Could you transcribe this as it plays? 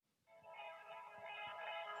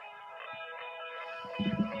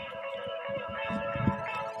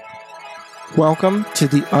Welcome to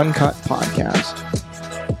the Uncut Podcast.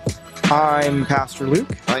 I'm Pastor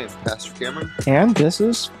Luke. I am Pastor Cameron. And this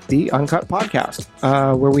is the Uncut Podcast,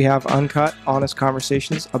 where we have uncut, honest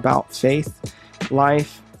conversations about faith,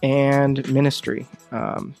 life, and ministry.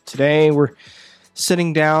 Today we're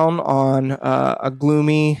sitting down on a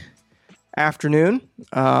gloomy afternoon.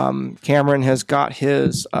 Cameron has got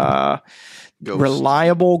his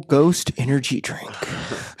reliable Ghost energy drink.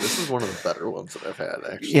 This is one of the better ones that I've had,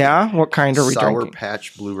 actually. Yeah? What kind are we drinking? Sour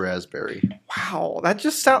Patch Blue Raspberry. Wow, that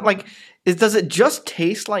just sounds like... Does it just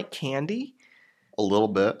taste like candy? A little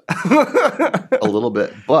bit. A little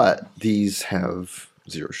bit. But these have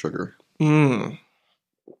zero sugar.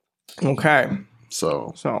 Okay.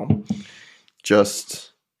 So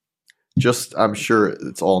just I'm sure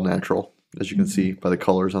it's all natural, as you can see by the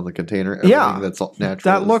colors on the container. Everything that's all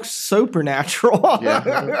natural. That looks supernatural.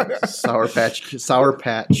 Yeah. Sour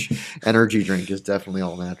Patch energy drink is definitely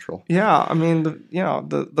all natural. Yeah, I mean,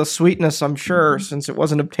 the sweetness, I'm sure, since it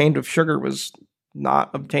wasn't obtained with sugar, was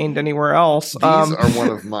not obtained anywhere else. These are one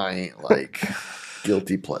of my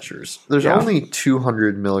guilty pleasures. There's only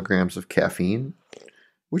 200 milligrams of caffeine,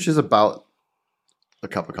 which is about a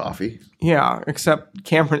cup of coffee. Yeah, except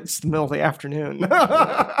Cameron, it's the middle of the afternoon.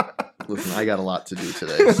 Listen, I got a lot to do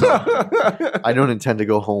today, so I don't intend to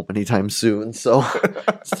go home anytime soon. So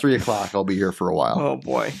it's 3 o'clock. I'll be here for a while. Oh,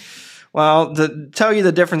 boy. Well, to tell you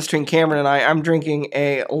the difference between Cameron and I'm drinking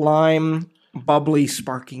a lime bubbly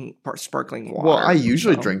sparkling water. Well, I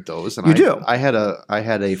usually drink those. And you do? I had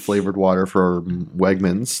a flavored water for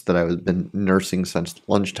Wegmans that I've been nursing since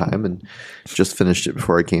lunchtime and just finished it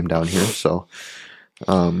before I came down here. So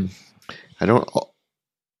I don't...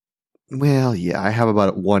 Well, yeah, I have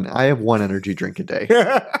one energy drink a day.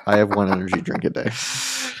 I have one energy drink a day.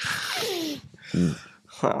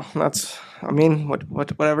 Well,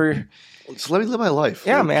 whatever. Just let me live my life.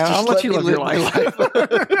 Yeah, man, I'll let you live your life.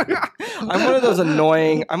 I'm one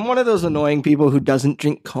of those annoying people who doesn't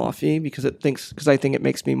drink coffee because I think it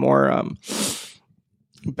makes me more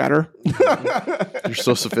better. You're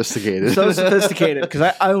so sophisticated. Because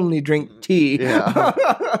I only drink tea. Yeah.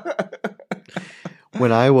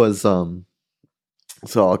 When I was, so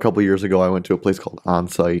a couple years ago, I went to a place called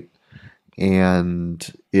Onsite, and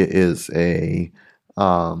it is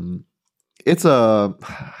how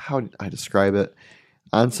do I describe it?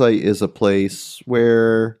 Onsite is a place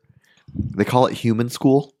where they call it human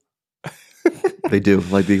school. They do.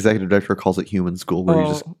 Like the executive director calls it human school, where you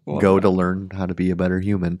just go to learn how to be a better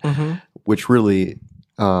human, which really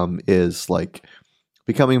is like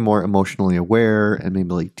becoming more emotionally aware and maybe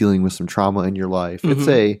like dealing with some trauma in your life. It's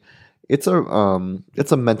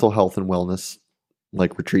a mental health and wellness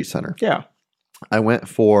like retreat center. Yeah. I went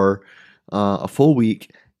for a full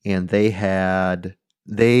week, and they have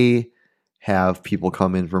people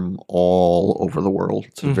come in from all over the world.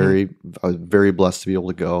 It's I was very blessed to be able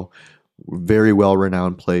to go. Very well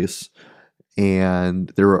renowned place. And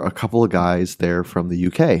there were a couple of guys there from the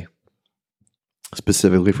UK,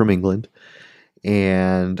 specifically from England.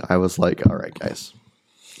 And I was like, all right, guys,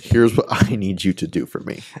 here's what I need you to do for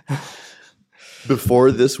me.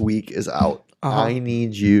 Before this week is out, I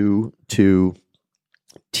need you to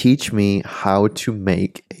teach me how to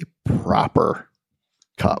make a proper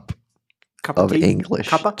cup of tea?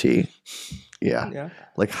 English tea. Yeah.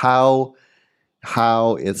 Like how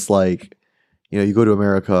it's like, you go to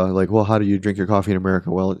America, like, well, how do you drink your coffee in America?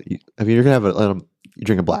 Well, you're going to have you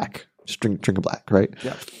drink a black. Just drink a black, right?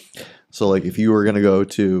 Yeah. So, like, if you were going to go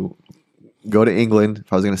to England,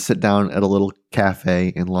 if I was going to sit down at a little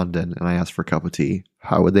cafe in London and I asked for a cup of tea,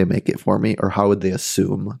 how would they make it for me? Or how would they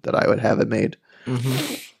assume that I would have it made?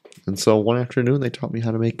 And so one afternoon, they taught me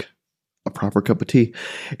how to make a proper cup of tea.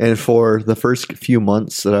 And for the first few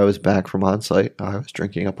months that I was back from Onsite, I was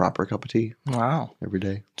drinking a proper cup of tea. Wow. Every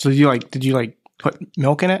day. So did you put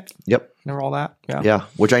milk in it? Yep. Never all that? Yeah. Yeah.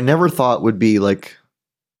 Which I never thought would be like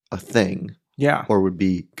a thing. Yeah. Or would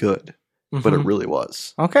be good. But it really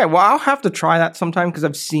was. Okay, well, I'll have to try that sometime because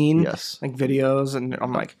I've seen like videos, and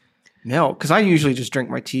I'm like, milk. Because I usually just drink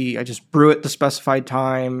my tea. I just brew it the specified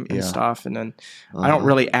time and stuff, and then I don't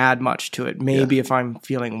really add much to it. Maybe if I'm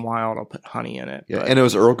feeling wild, I'll put honey in it. Yeah, and it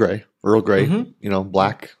was Earl Grey,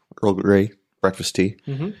 black Earl Grey breakfast tea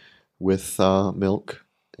with milk,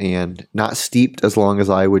 and not steeped as long as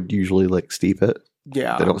I would usually steep it.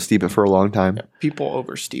 Yeah, they don't steep it for a long time. Yeah, people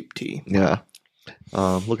oversteep tea. Yeah.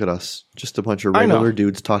 Look at us. Just a bunch of regular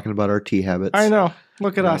dudes talking about our tea habits. I know.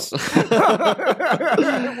 Look at us. We're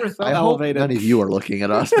so elevated. Hope none of you are looking at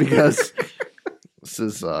us because This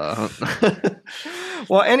is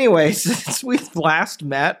Well, anyway, since we last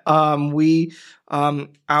met, our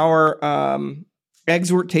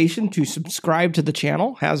exhortation to subscribe to the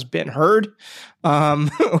channel has been heard.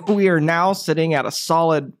 We are now sitting at a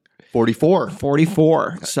solid 44.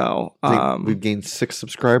 44. So We've gained 6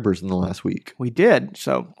 subscribers in the last week. we did.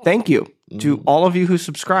 So thank you to all of you who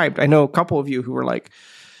subscribed. I know a couple of you who were like,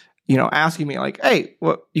 asking me like, hey,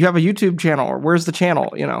 what, you have a YouTube channel, or where's the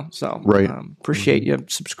channel? So Right. Appreciate you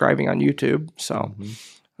subscribing on YouTube. So,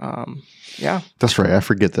 yeah. That's right. I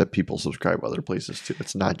forget that people subscribe other places too.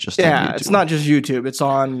 It's not just on YouTube. It's not just YouTube. It's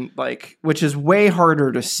on which is way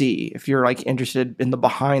harder to see if you're like interested in the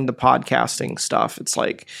behind the podcasting stuff. It's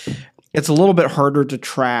like, it's a little bit harder to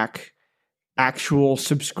track actual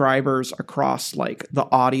subscribers across like the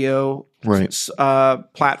audio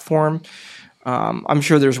platform. I'm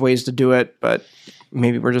sure there's ways to do it, but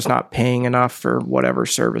maybe we're just not paying enough for whatever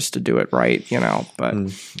service to do it right, but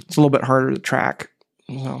it's a little bit harder to track.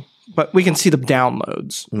 But we can see the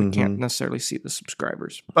downloads. We can't necessarily see the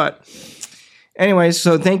subscribers. But anyways,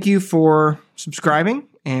 so thank you for subscribing.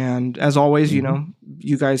 And as always, you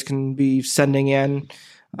guys can be sending in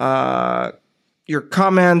your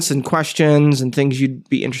comments and questions and things you'd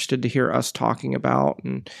be interested to hear us talking about.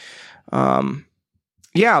 And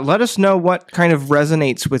let us know what kind of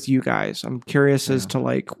resonates with you guys. I'm curious as to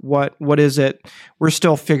like what is it? We're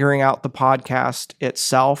still figuring out the podcast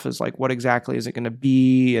itself is like what exactly is it going to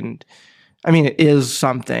be? And I mean, it is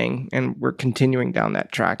something, and we're continuing down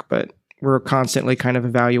that track, but we're constantly kind of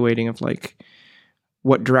evaluating of like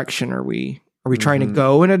what direction are we trying to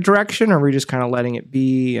go in a direction, or are we just kind of letting it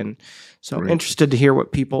be? And so interested to hear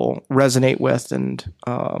what people resonate with and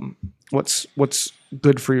what's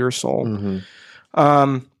good for your soul.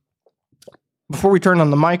 Before we turn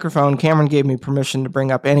on the microphone, Cameron gave me permission to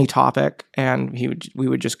bring up any topic, and we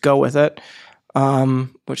would just go with it,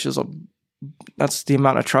 which is that's the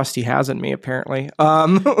amount of trust he has in me, apparently.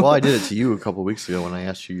 Well, I did it to you a couple of weeks ago when I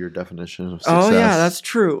asked you your definition of success. Oh yeah, that's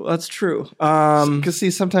true. That's true. Because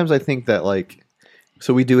see, sometimes I think that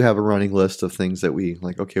so we do have a running list of things that we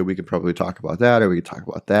like. Okay, we could probably talk about that, or we could talk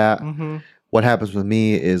about that. What happens with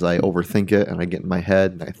me is I overthink it and I get in my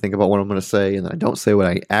head and I think about what I'm going to say, and then I don't say what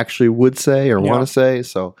I actually would say or want to say.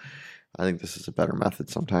 So I think this is a better method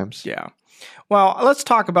sometimes. Yeah. Well, let's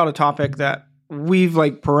talk about a topic that we've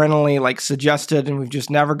like perennially like suggested, and we've just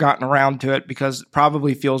never gotten around to it because it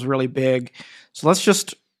probably feels really big. So let's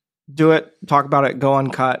just do it, talk about it, go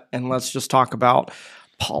uncut, and let's just talk about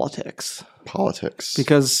politics.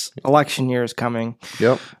 Because election year is coming.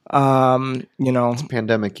 Yep. It's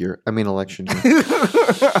pandemic year. I mean, election year.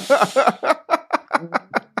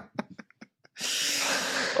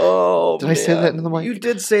 Oh, did I say that in the mic? You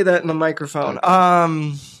did say that in the microphone.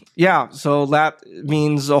 Okay. So that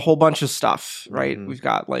means a whole bunch of stuff, right? We've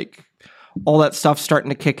got like all that stuff starting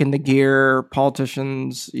to kick into gear.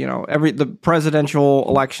 Politicians, the presidential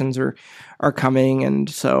elections are coming, and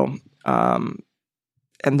so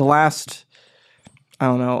and the last, I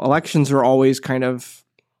don't know, elections are always kind of,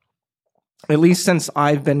 at least since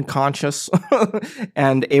I've been conscious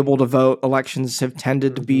and able to vote, elections have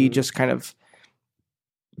tended to be just kind of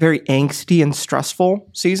very angsty and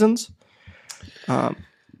stressful seasons. So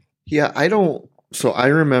I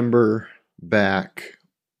remember back,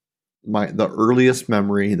 the earliest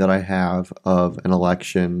memory that I have of an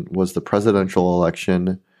election was the presidential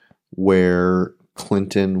election where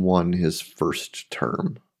Clinton won his first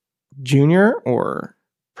term. Junior or?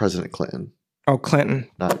 President Clinton. Oh, Clinton.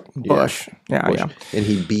 Not Bush. Yeah, Bush. yeah. And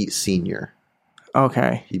he beat Senior.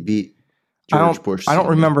 Okay. He beat George Bush Senior. I don't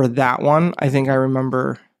remember that one. I think I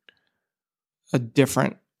remember I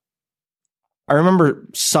remember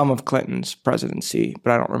some of Clinton's presidency,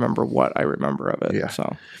 but I don't remember what I remember of it. Yeah.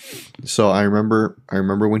 So I remember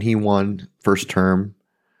when he won first term.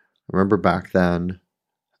 I remember back then.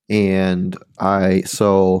 And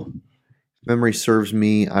memory serves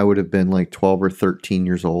me, I would have been like 12 or 13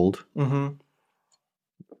 years old. Maybe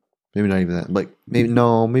not even that.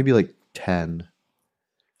 Maybe like 10.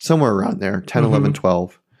 Somewhere around there. 10, 11,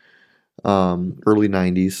 12. Early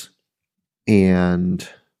 90s. And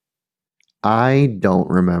I don't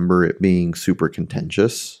remember it being super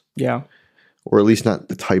contentious. Yeah. Or at least not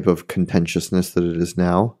the type of contentiousness that it is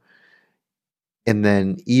now. And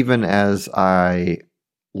then even as I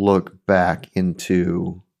look back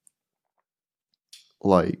into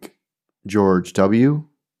like George W.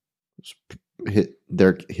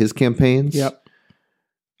 his campaigns. Yep.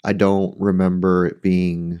 I don't remember it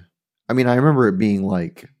being. I mean, I remember it being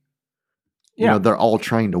like, they're all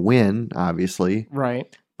trying to win, obviously,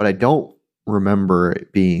 right? But I don't remember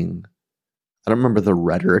it being. I don't remember the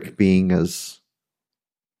rhetoric being as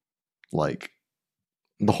like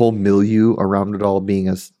the whole milieu around it all being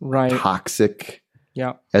as Right. toxic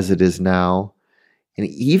Yeah. as it is now, and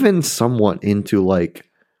even somewhat into like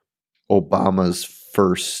Obama's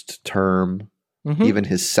first term, Mhm. even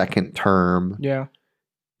his second term, Yeah.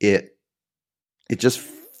 it just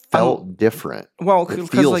felt different. Well, It because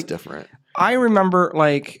feels like different. I remember,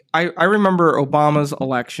 like I remember Obama's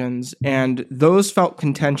elections, and those felt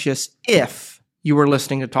contentious if you were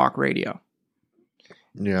listening to talk radio.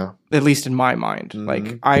 Yeah. At least in my mind. Mhm.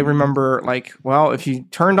 Like, I remember, like, well, if you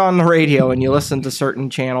turned on the radio and you listened to certain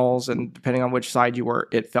channels, and depending on which side you were,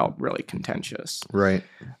 it felt really contentious. Right.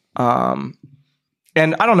 And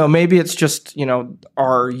I don't know, maybe it's just,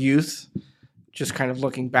 our youth just kind of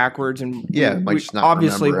looking backwards, and Yeah, might we just not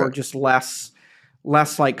obviously remember we're it. just less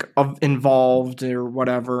like involved or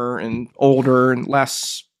whatever, and older and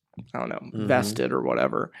less, I don't know, vested or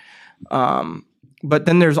whatever. But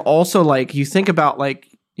then there's also, like, you think about, like,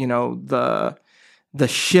 the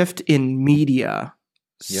shift in media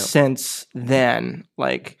since then.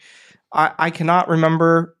 Like, I cannot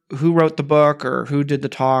remember who wrote the book or who did the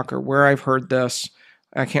talk or where I've heard this.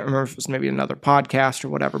 I can't remember if it was maybe another podcast or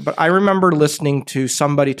whatever, but I remember listening to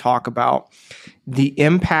somebody talk about the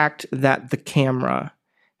impact that the camera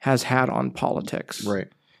has had on politics. Right.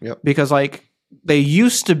 Yep. Because, like, they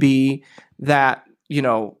used to be that,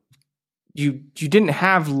 you didn't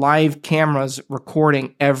have live cameras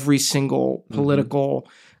recording every single political,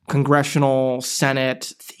 congressional,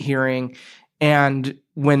 Senate hearing. And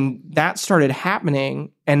when that started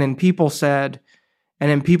happening, and then people started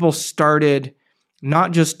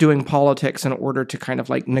not just doing politics in order to kind of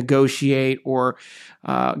like negotiate or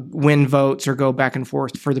win votes or go back and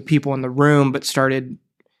forth for the people in the room, but started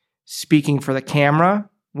speaking for the camera,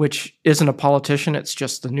 which isn't a politician, it's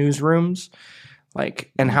just the newsrooms,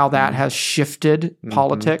 like, and how that has shifted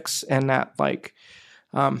politics. And that, like,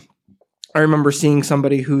 I remember seeing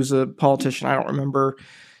somebody who's a politician, I don't remember,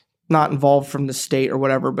 not involved from the state or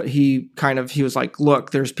whatever, but he was like,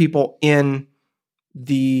 look, there's people in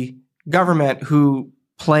the government who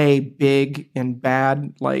play big and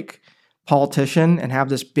bad, like, politician and have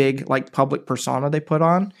this big, like, public persona they put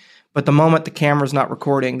on. But the moment the camera's not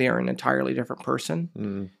recording, they are an entirely different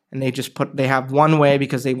person. And they have one way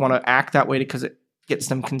because they want to act that way because it gets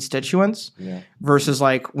them constituents, versus,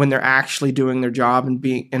 like, when they're actually doing their job and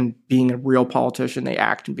being a real politician, they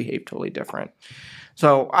act and behave totally different.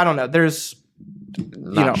 So I don't know. There's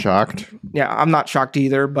Not shocked. Yeah, I'm not shocked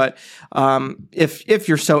either. But if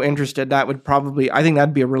you're so interested, I think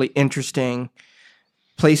that'd be a really interesting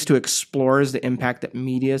place to explore, is the impact that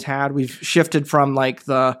media has had. We've shifted from, like,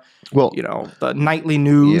 the nightly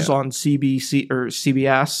news on CBC or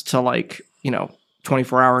CBS to, like,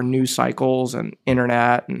 24-hour news cycles and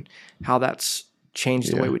internet, and how that's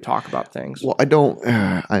changed the way we talk about things. Well, I don't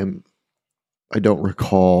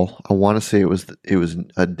recall. I want to say it was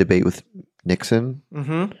a debate with Nixon,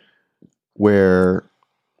 where,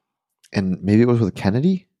 and maybe it was with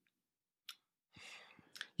Kennedy.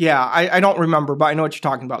 Yeah, I don't remember, but I know what you're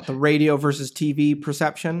talking about. The radio versus TV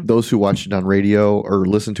perception. Those who watched it on radio or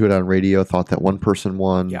listened to it on radio thought that one person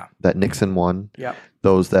won, that Nixon won. Yeah.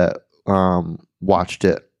 Those that watched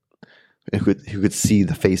it, who could see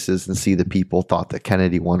the faces and see the people, thought that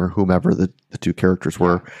Kennedy won, or whomever the two characters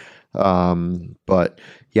were. But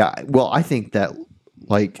yeah, well, I think that,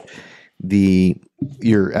 like,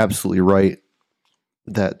 you're absolutely right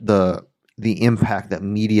that the impact that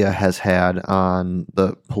media has had on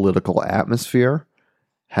the political atmosphere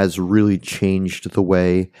has really changed the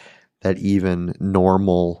way that even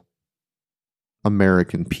normal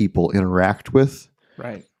American people interact with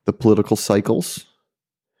the political cycles.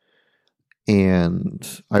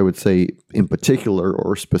 And I would say, in particular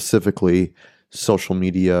or specifically, social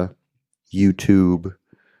media, YouTube,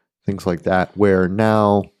 things like that, where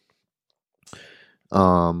now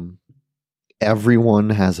everyone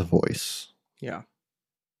has a voice. Yeah.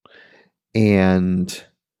 And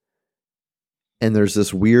there's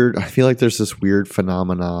this weird, I feel like there's this weird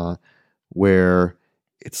phenomena where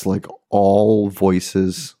it's like all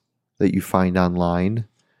voices that you find online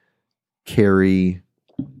carry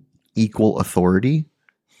equal authority,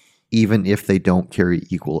 even if they don't carry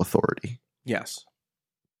equal authority. Yes.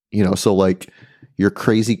 So, like, your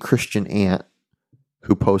crazy Christian aunt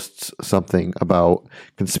who posts something about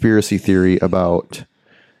conspiracy theory about,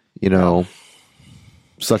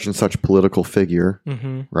 such and such political figure,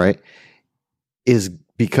 right, is,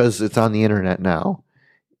 because it's on the internet now,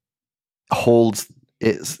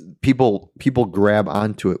 people grab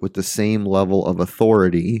onto it with the same level of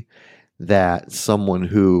authority that someone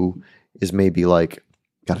who is maybe, like,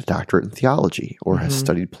 got a doctorate in theology, or has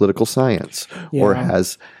studied political science, or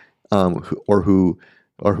has who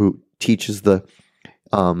teaches the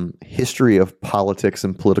history of politics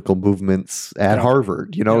and political movements at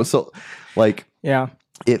Harvard. So like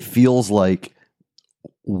it feels like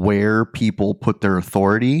where people put their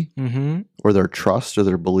authority or their trust or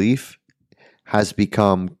their belief has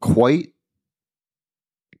become quite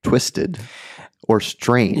twisted or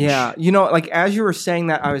strange. Yeah. Like as you were saying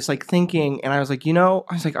that, I was like thinking, and I was like,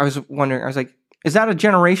 I was wondering, is that a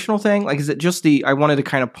generational thing? Like, is it just I wanted to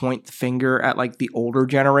kind of point the finger at like the older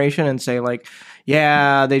generation and say like,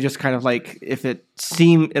 yeah, they just kind of like, if it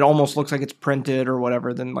almost looks like it's printed or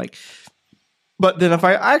whatever, then like, but then if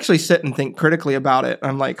I actually sit and think critically about it,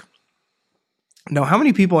 I'm like, no, how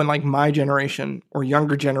many people in like my generation or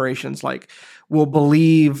younger generations like will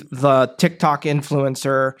believe the TikTok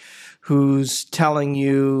influencer who's telling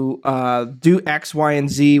you do X, Y, and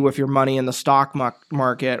Z with your money in the stock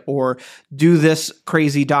market, or do this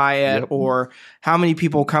crazy diet, or how many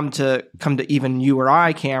people come to even you or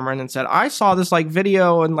I, Cameron, and said, I saw this like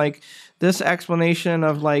video and like this explanation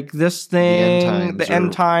of like this thing, the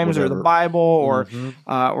end times or the Bible,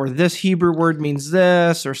 or this Hebrew word means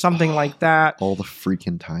this or something like that. All the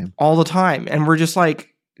freaking time. All the time. And we're just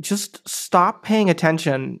like, just stop paying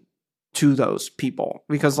attention to those people,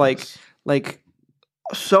 because like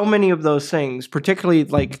so many of those things, particularly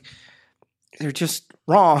like they're just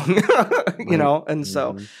wrong, and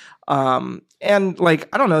so and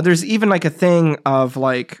like I don't know, there's even like a thing of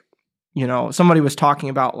like, somebody was talking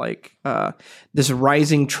about like this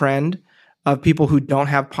rising trend of people who don't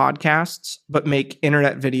have podcasts but make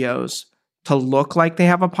internet videos to look like they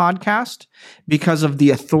have a podcast, because of the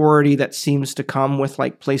authority that seems to come with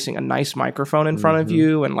like placing a nice microphone in front of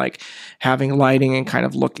you and like having lighting and kind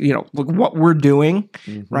of look what we're doing,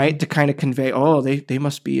 right? To kind of convey, oh, they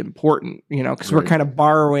must be important, because we're kind of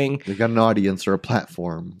borrowing. They got an audience or a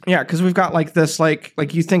platform. Yeah, because we've got like this, like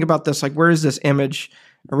you think about this, like where does this image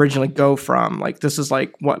originally go from? Like this is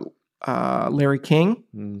like what Larry King,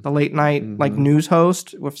 the late night like news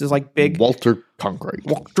host with his like big Walter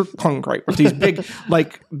Cronkite with these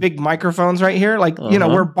big microphones right here. Like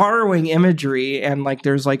we're borrowing imagery and like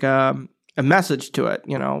there's like a message to it,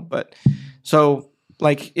 But so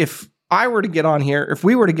like if we were to get on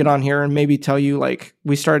here and maybe tell you like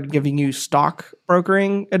we started giving you stock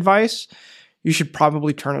brokering advice, you should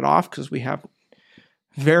probably turn it off, because we have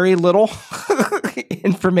very little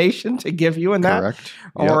information to give you in that. Correct.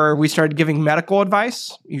 Or we started giving medical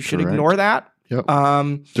advice. You should ignore that. Yep.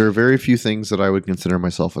 There are very few things that I would consider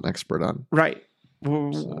myself an expert on. Right.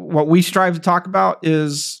 What we strive to talk about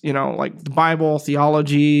is, like the Bible,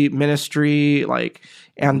 theology, ministry, like,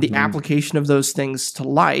 and the application of those things to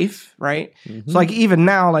life. Right. So like even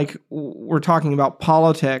now, like we're talking about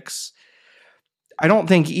politics. I don't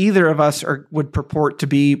think either of us would purport to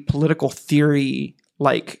be political theory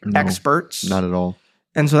experts. Not at all.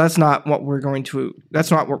 And so that's not what we're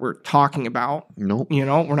talking about. Nope.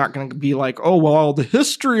 We're not going to be like, oh, well, the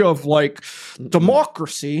history of like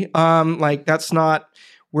democracy. Like that's not,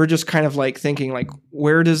 we're just kind of like thinking like,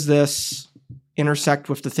 where does this intersect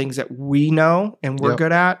with the things that we know and we're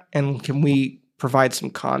good at? And can we provide some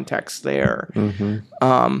context there? Anyways,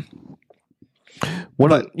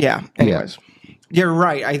 you're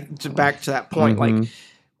right. Back to that point, like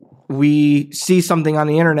we see something on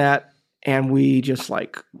the internet and we just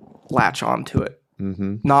like latch onto it,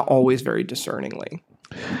 not always very discerningly.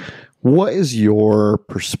 What is your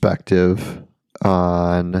perspective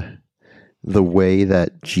on the way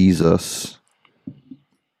that Jesus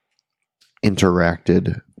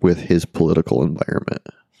interacted with his political environment?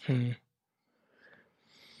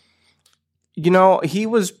 He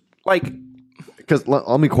was like... Because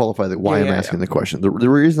let me qualify that why I'm asking the question. The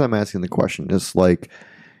reason I'm asking the question is like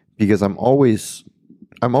because I'm always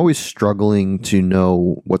struggling to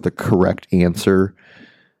know what the correct answer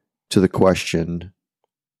to the question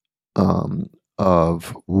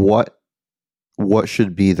of what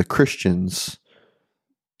should be the Christian's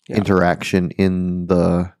interaction in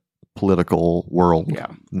the political world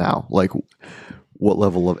now. Like what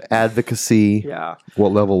level of advocacy,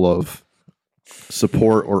 what level of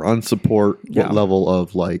support or unsupport, what level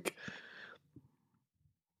of like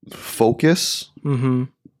focus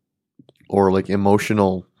or like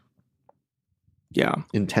emotional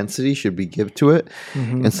intensity should we give to it.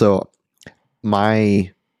 And so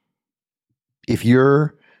if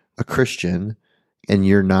you're a Christian and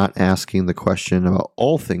you're not asking the question about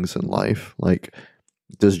all things in life, like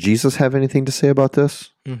does Jesus have anything to say about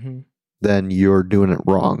this? Then you're doing it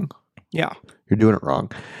wrong. You're doing it wrong.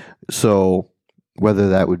 So whether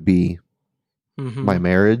that would be my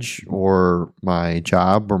marriage or my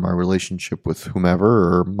job or my relationship with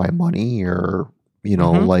whomever or my money or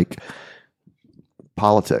like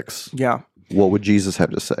politics. Yeah. What would Jesus have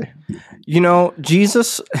to say?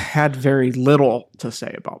 Jesus had very little to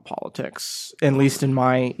say about politics, at least in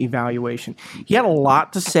my evaluation. He had a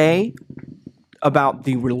lot to say about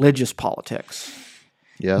the religious politics.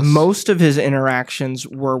 Yes. Most of his interactions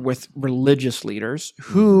were with religious leaders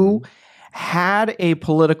who had a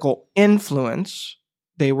political influence.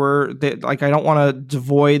 I don't want to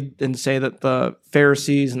devoid and say that the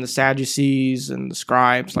Pharisees and the Sadducees and the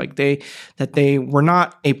scribes, that they were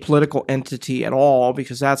not a political entity at all,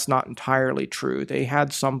 because that's not entirely true. They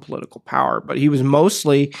had some political power, but he was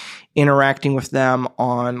mostly interacting with them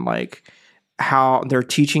on how their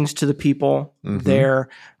teachings to the people, their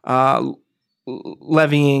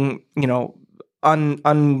levying,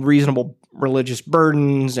 unreasonable religious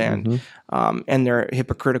burdens and their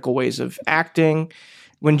hypocritical ways of acting.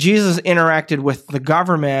 When Jesus interacted with the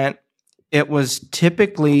government, it was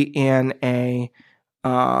typically in a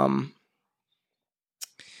I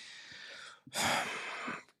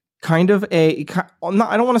don't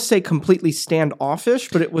want to say completely standoffish,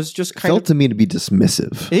 but it was just felt to me to be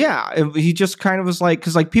dismissive. Yeah, he just kind of was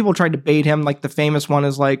because people tried to bait him. The famous one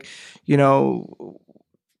is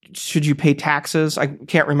should you pay taxes? I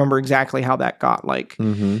can't remember exactly how that got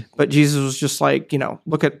but Jesus was just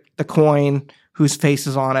look at the coin, whose face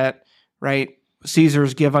is on it, right?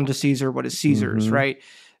 Caesar's, give unto Caesar what is Caesar's, right?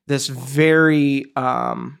 This very,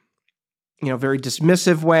 very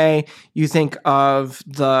dismissive way. You think of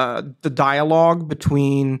the dialogue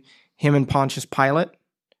between him and Pontius Pilate,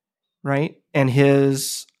 right? And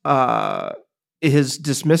his dismissive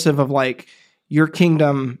of your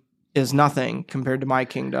kingdom is nothing compared to my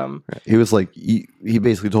kingdom. He was he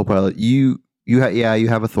basically told Pilate, you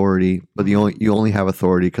have authority, but you only have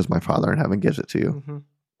authority because my Father in heaven gives it to you.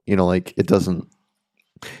 It doesn't.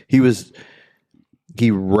 He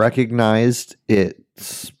recognized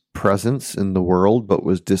its presence in the world, but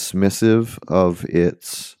was dismissive of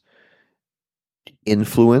its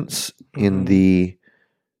influence in the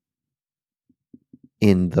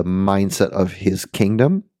mindset of his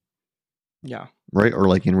kingdom. Yeah. Right?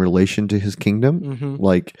 Or in relation to his kingdom.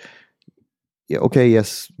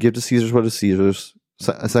 Yes, give to Caesar's what is Caesar's.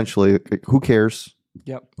 Essentially, who cares?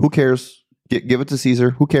 Yep. Who cares? Give it to Caesar.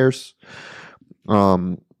 Who cares?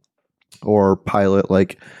 Or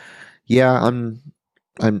Pilate, I'm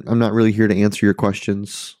not really here to answer your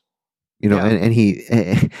questions,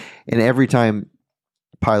 and every time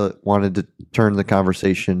Pilate wanted to turn the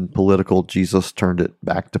conversation political, Jesus turned it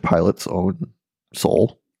back to Pilate's own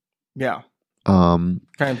soul. Yeah. Kind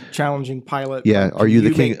of challenging Pilate. Yeah. Are you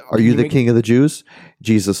the king? Are you the king of the Jews?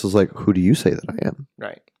 Jesus was like, who do you say that I am?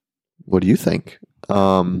 Right. What do you think?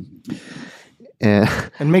 And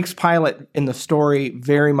makes Pilate in the story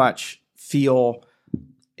very much feel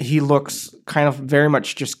he looks kind of very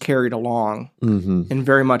much just carried along and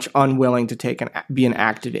very much unwilling to be an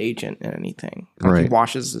active agent in anything. He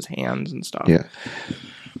washes his hands and stuff. Yeah.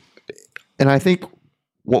 And I think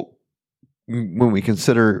when we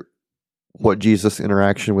consider what Jesus'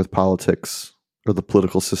 interaction with politics or the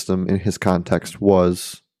political system in his context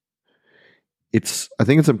was, I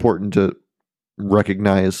think it's important to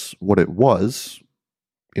recognize what it was,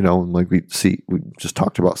 and we just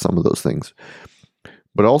talked about some of those things,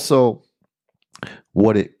 but also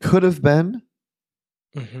what it could have been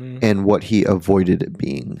and what he avoided it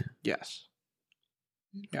being. Yes.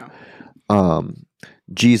 Yeah.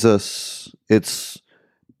 Jesus, it's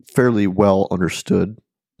fairly well understood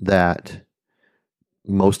that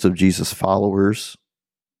most of Jesus' followers,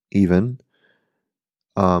 even,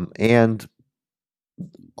 and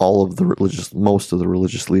most of the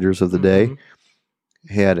religious leaders of the day,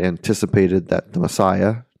 had anticipated that the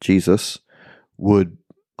Messiah, Jesus, would,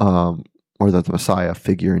 or that the Messiah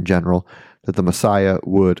figure in general, that the Messiah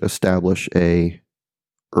would establish a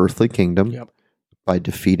earthly kingdom by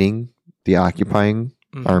defeating the occupying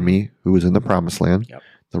army who was in the Promised Land,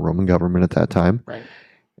 the Roman government at that time. Right.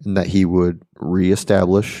 And that he would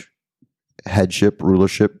reestablish headship,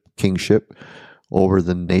 rulership, kingship over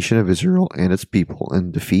the nation of Israel and its people,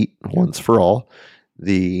 and defeat once for all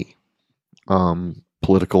the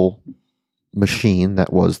political machine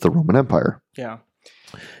that was the Roman Empire. Yeah.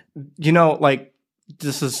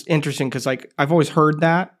 This is interesting because I've always heard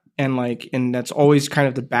that, and that's always kind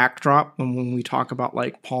of the backdrop when we talk about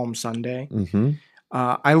Palm Sunday.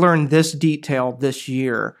 I learned this detail this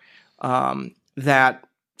year that.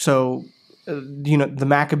 So, the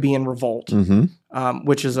Maccabean Revolt,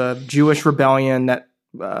 which is a Jewish rebellion that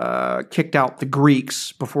kicked out the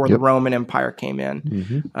Greeks before the Roman Empire came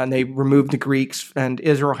in. And they removed the Greeks, and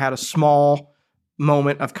Israel had a small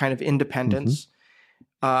moment of kind of independence.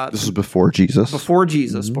 This is before Jesus. Before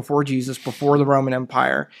Jesus, before the Roman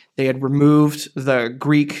Empire. They had removed the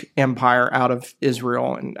Greek Empire out of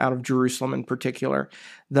Israel and out of Jerusalem in particular.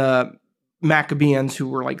 The Maccabees, who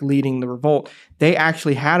were like leading the revolt, they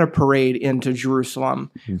actually had a parade into Jerusalem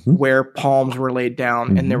where palms were laid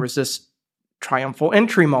down, and there was this triumphal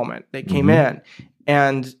entry moment. They came in,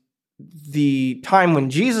 and the time when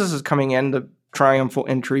Jesus is coming in, the triumphal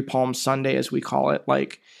entry, Palm Sunday as we call it,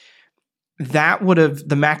 like that would have,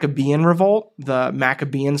 the Maccabean revolt, the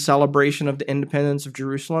Maccabean celebration of the independence of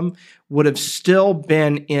Jerusalem would have still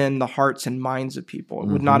been in the hearts and minds of people. It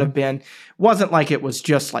would not have been, wasn't like it was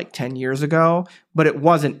just like 10 years ago, but it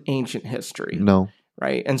wasn't ancient history. No.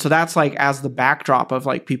 Right. And so that's like as the backdrop of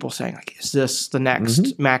like people saying, like, is this the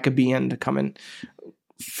next Maccabean to come and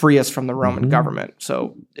free us from the Roman government?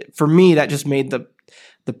 So for me, that just made the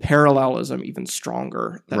parallelism even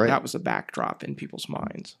stronger, that was a backdrop in people's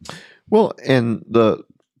minds. Well, and the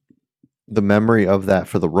memory of that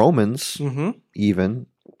for the Romans even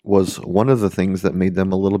was one of the things that made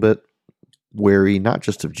them a little bit wary, not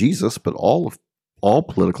just of Jesus, but all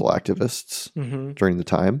political activists during the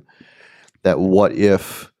time. That what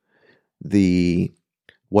if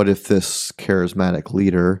this charismatic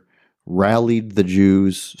leader rallied the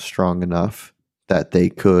Jews strong enough that they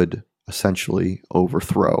could essentially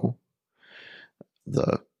overthrow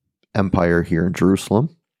the empire here in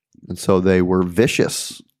Jerusalem. And so they were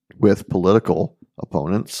vicious with political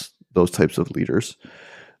opponents, those types of leaders,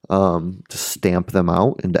 to stamp them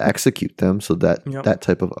out and to execute them so that that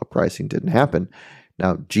type of uprising didn't happen.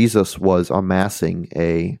 Now, Jesus was amassing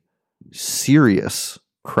a serious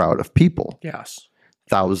crowd of people. Yes.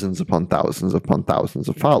 Thousands upon thousands upon thousands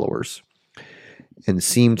of followers, and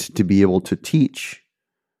seemed to be able to teach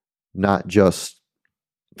not just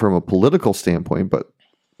from a political standpoint, but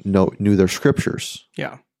knew their scriptures.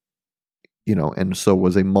 Yeah. And so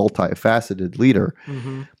was a multifaceted leader.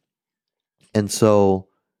 And so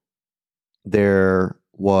there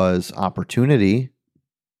was opportunity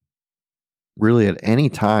really at any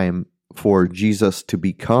time for Jesus to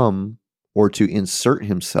become or to insert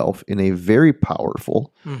himself in a very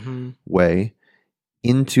powerful way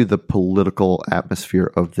into the political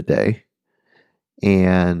atmosphere of the day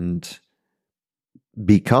and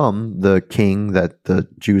become the king that the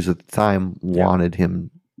Jews at the time wanted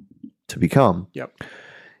him to become. Yep.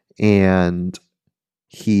 And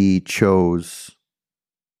he chose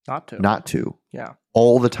not to. Yeah.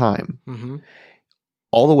 All the time.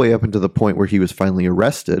 All the way up until the point where he was finally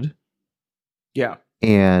arrested. Yeah.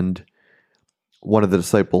 And one of the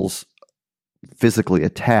disciples physically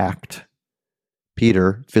attacked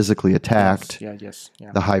Peter,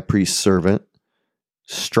 the high priest's servant,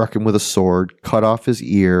 struck him with a sword, cut off his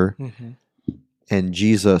ear, and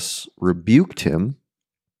Jesus rebuked him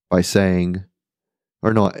by saying,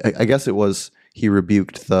 or no, I guess it was he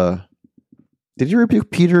rebuked did he rebuke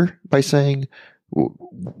Peter by saying,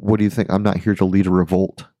 what do you think? I'm not here to lead a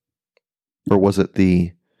revolt. Or was it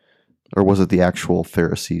the actual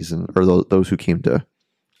Pharisees or those who came to?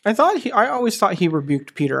 I always thought he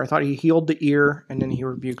rebuked Peter. I thought he healed the ear and then he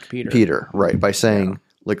rebuked Peter. Peter, right, by saying,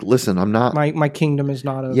 like, listen, I'm not my kingdom is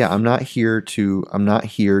not of. Yeah, I'm not here to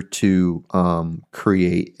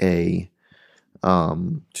create to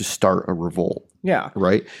start a revolt. Yeah.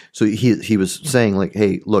 Right? So he was saying, like,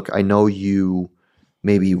 hey, look, I know you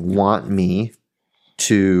maybe want me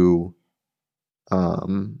to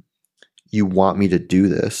do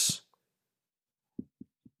this.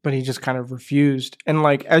 But he just kind of refused. And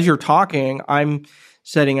like, as you're talking, I'm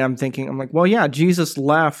thinking, I'm like, well, yeah, Jesus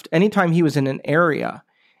left anytime he was in an area,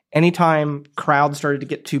 anytime crowds started to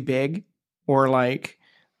get too big, or like,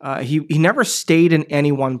 he never stayed in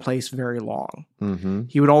any one place very long.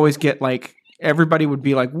 He would always get like, everybody would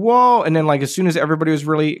be like, whoa. And then like, as soon as everybody was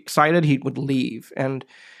really excited, he would leave. And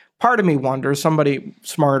part of me wonders, somebody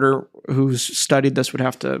smarter who's studied this would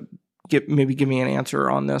have to give me an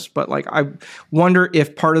answer on this, but like I wonder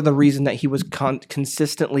if part of the reason that he was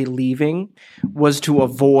consistently leaving was to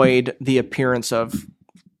avoid the appearance of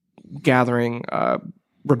gathering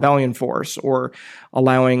rebellion force or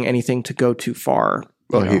allowing anything to go too far.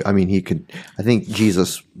 Well, he could. I think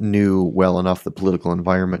Jesus knew well enough the political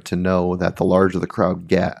environment to know that the larger the crowd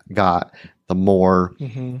got, the more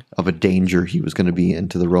of a danger he was going to be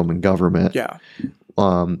into the Roman government. Yeah.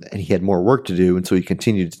 And he had more work to do, and so he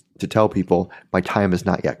continued to tell people, "My time has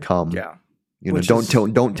not yet come." Yeah,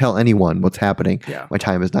 don't tell anyone what's happening. Yeah. My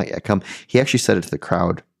time has not yet come. He actually said it to the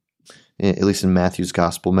crowd, at least in Matthew's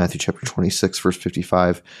Gospel, Matthew chapter 26, verse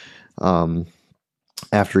 55.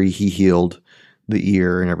 After he healed the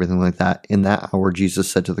ear and everything like that. In that hour,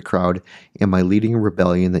 Jesus said to the crowd, "Am I leading a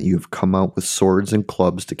rebellion that you have come out with swords and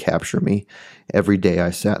clubs to capture me? Every day I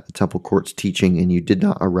sat in the temple courts teaching, and you did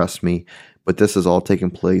not arrest me. But this has all taken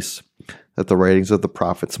place, that the writings of the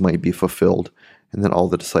prophets might be fulfilled." And then all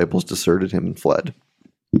the disciples deserted him and fled.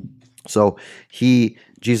 So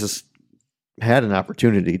Jesus had an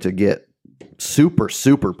opportunity to get super,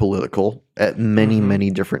 super political at many,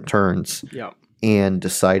 many different turns. Yeah. And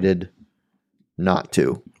decided not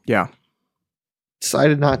to. Yeah.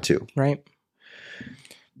 Decided not to. Right.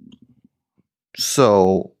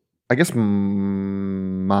 So I guess the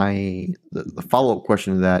follow-up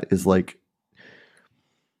question to that is like,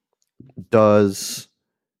 does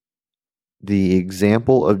the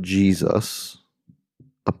example of Jesus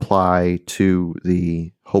apply to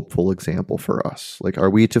the hopeful example for us? Like, are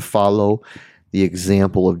we to follow the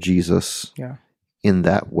example of Jesus in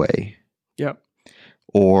that way? Yep.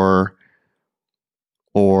 Or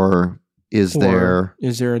is there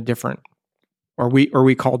a different? Are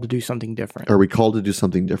we called to do something different? Are we called to do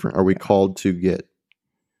something different? Are we called to get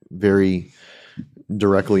very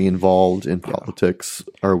directly involved in politics?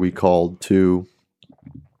 Are we called to?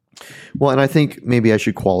 Well, and I think maybe I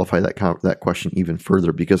should qualify that question even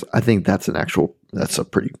further, because I think that's a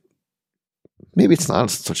pretty. Maybe it's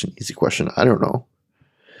not such an easy question. I don't know.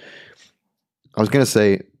 I was going to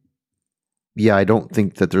say, yeah, I don't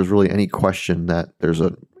think that there's really any question that there's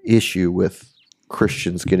an issue with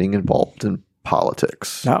Christians getting involved in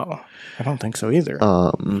politics. No, I don't think so either.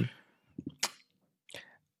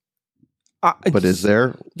 But is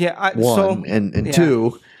there? Yeah. One, and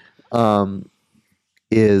two,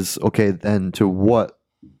 is okay. Then to what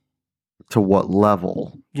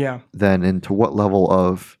level? Yeah. Then, and to what level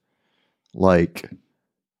of like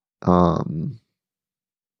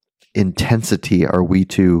intensity are we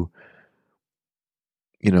to,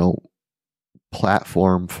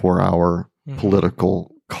 platform for our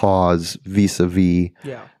political cause vis-a-vis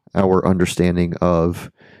our understanding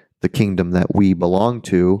of the kingdom that we belong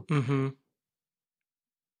to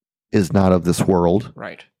is not of this world,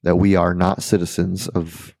 right? That we are not citizens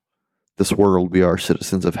of this world. We are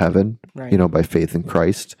citizens of heaven, right? By faith in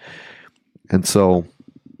Christ. And so,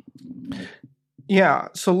 yeah.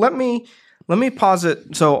 So let me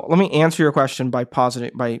posit. So let me answer your question by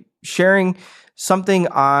sharing something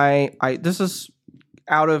this is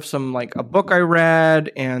out of some like a book I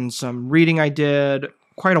read and some reading I did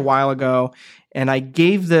quite a while ago. And I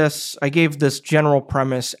gave this general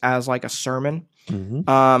premise as like a sermon.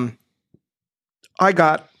 I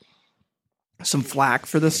got some flack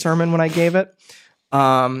for this sermon when I gave it.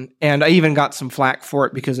 And I even got some flack for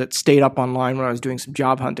it because it stayed up online when I was doing some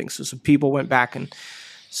job hunting. So some people went back and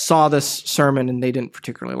saw this sermon and they didn't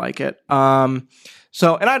particularly like it. And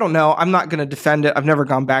I don't know, I'm not going to defend it. I've never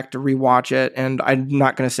gone back to rewatch it. And I'm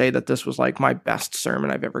not going to say that this was like my best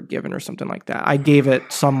sermon I've ever given or something like that. I gave it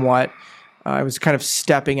somewhat. I was kind of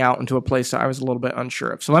stepping out into a place that I was a little bit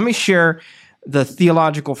unsure of. So let me share the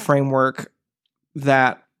theological framework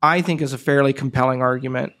that I think is a fairly compelling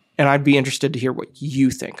argument. And I'd be interested to hear what you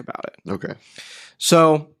think about it. Okay.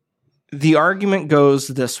 So the argument goes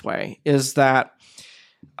this way, is that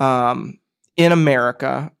in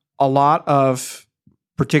America, a lot of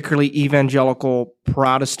particularly evangelical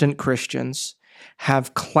Protestant Christians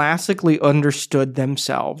have classically understood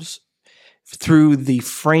themselves through the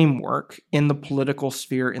framework in the political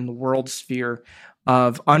sphere, in the world sphere,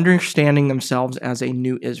 of understanding themselves as a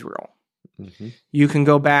new Israel. You can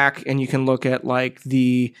go back and you can look at like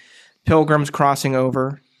the Pilgrims crossing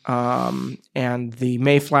over and the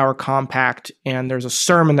Mayflower Compact, and there's a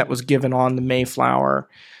sermon that was given on the Mayflower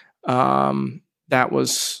that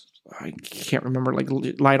was, I can't remember, like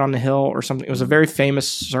Light on the Hill or something. It was a very famous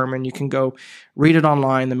sermon. You can go read it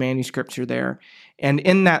online. The manuscripts are there. And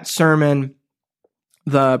in that sermon,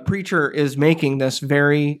 the preacher is making this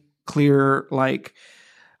very clear, like,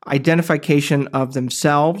 identification of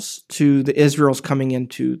themselves to the Israels coming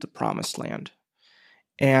into the promised land.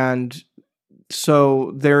 And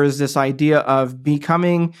so there is this idea of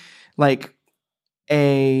becoming like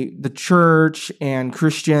the church, and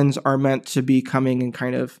Christians are meant to be coming and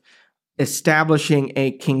kind of establishing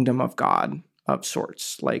a kingdom of God of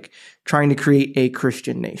sorts, like trying to create a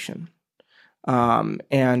Christian nation,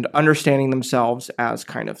 and understanding themselves as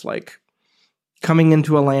kind of like coming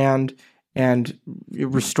into a land and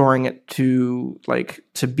restoring it to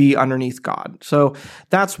be underneath God. So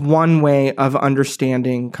that's one way of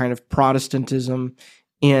understanding kind of Protestantism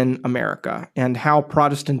in America, and how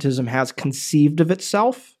Protestantism has conceived of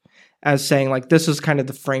itself as saying like, this is kind of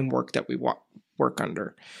the framework that we work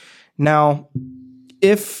under. Now,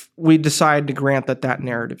 if we decide to grant that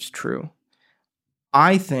narrative's true,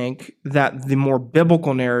 I think that the more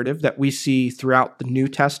biblical narrative that we see throughout the New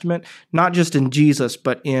Testament, not just in Jesus,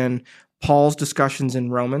 but in Paul's discussions in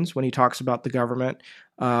Romans when he talks about the government,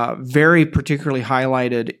 very particularly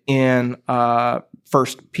highlighted in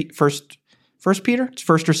First Peter, it's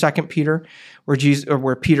First or Second Peter,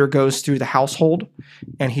 where Peter goes through the household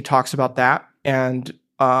and he talks about that, and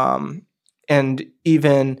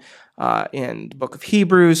even in the book of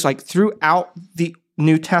Hebrews, like throughout the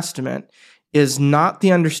New Testament, is not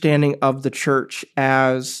the understanding of the church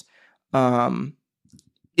as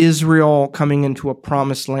Israel coming into a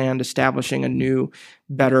promised land, establishing a new,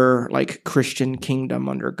 better, like Christian kingdom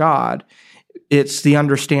under God. It's the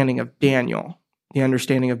understanding of Daniel, the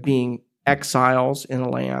understanding of being exiles in a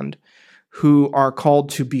land who are called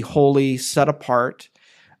to be holy, set apart,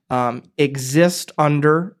 exist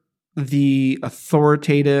under the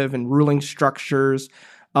authoritative and ruling structures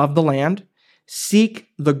of the land, seek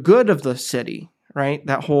the good of the city, right?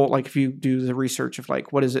 That whole, like, if you do the research of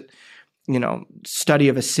like, what is it, study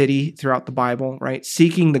of a city throughout the Bible, right?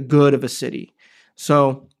 Seeking the good of a city.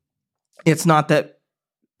 So it's not that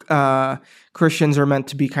Christians are meant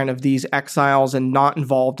to be kind of these exiles and not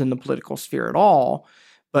involved in the political sphere at all,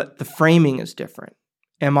 but the framing is different.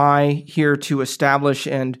 Am I here to establish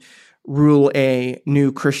and rule a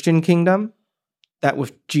new Christian kingdom that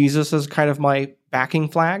with Jesus as kind of my backing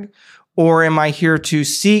flag? Or am I here to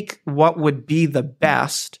seek what would be the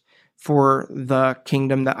best for the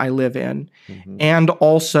kingdom that I live in, and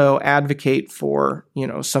also advocate for,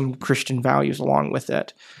 some Christian values along with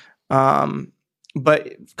it,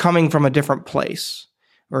 but coming from a different place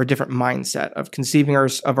or a different mindset of conceiving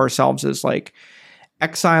of ourselves as like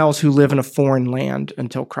exiles who live in a foreign land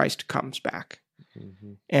until Christ comes back.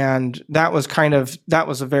 And that was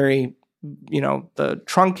a very, the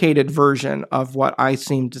truncated version of what I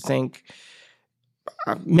seem to think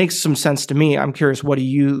makes some sense to me. I'm curious, what do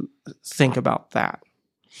you think about that?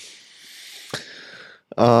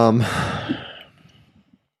 Well,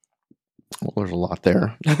 there's a lot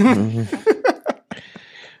there.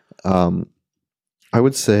 I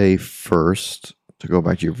would say first, to go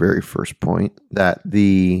back to your very first point, that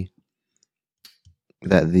the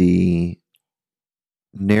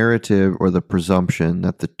narrative or the presumption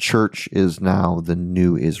that the church is now the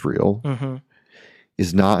new Israel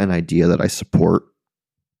is not an idea that I support,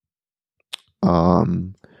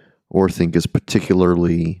 or think is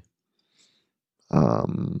particularly,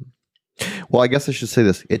 well, I guess I should say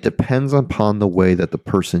this. It depends upon the way that the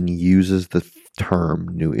person uses the term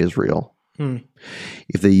New Israel.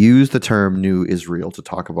 If they use the term New Israel to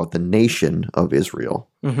talk about the nation of Israel,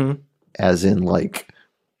 as in like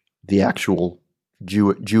the actual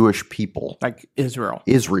Jewish people, like Israel,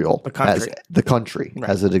 the country right,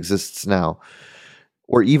 as it exists now,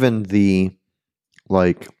 or even the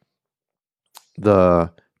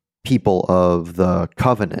people of the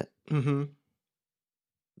covenant,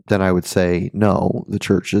 then I would say no, the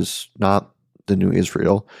church is not the new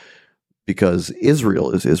Israel, because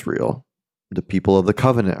Israel is Israel. The people of the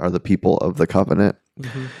covenant are the people of the covenant.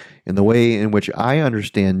 And the way in which I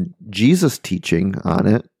understand Jesus' teaching on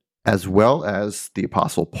it, as well as the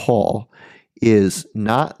Apostle Paul, is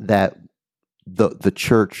not that the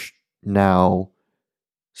church now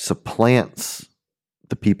supplants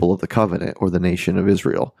the people of the covenant or the nation of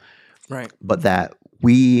Israel, right? But that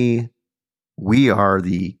we are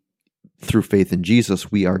through faith in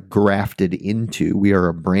Jesus, we are grafted into, we are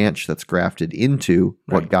a branch that's grafted into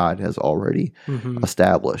what God has already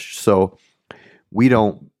established. So we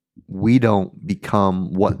don't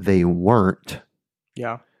become what they weren't.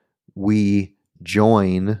 Yeah. We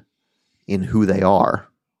join in who they are.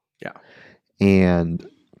 Yeah. And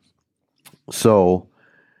so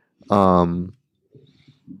I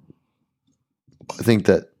think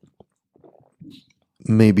that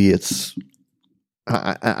maybe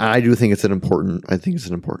I do think it's an important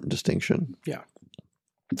distinction. Yeah.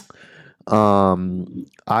 I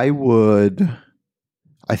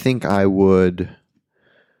think I would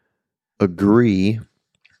agree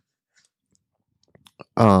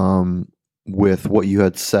with what you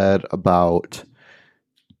had said about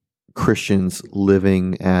Christians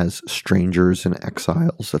living as strangers and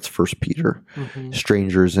exiles. That's First Peter.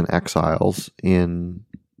 Strangers and exiles in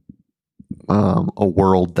a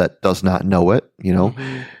world that does not know it,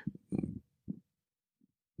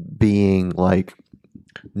 being like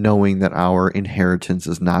knowing that our inheritance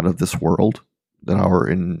is not of this world, that our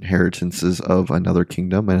inheritance is of another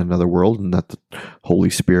kingdom and another world, and that the Holy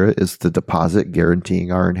Spirit is the deposit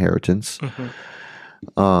guaranteeing our inheritance.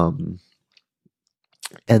 And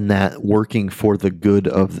that working for the good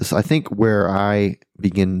of this. I think where I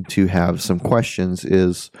begin to have some questions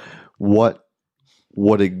is what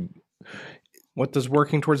What does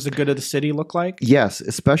working towards the good of the city look like? Yes,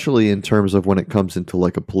 especially in terms of when it comes into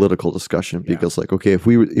like a political discussion, because like, okay, if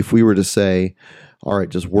we were to say, all right,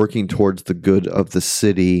 just working towards the good of the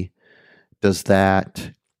city, does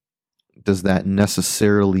that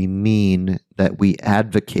necessarily mean that we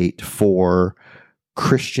advocate for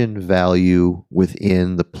Christian value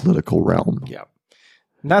within the political realm? Yeah.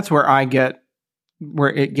 That's where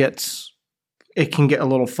it can get a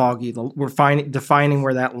little foggy. We're defining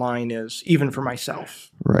where that line is, even for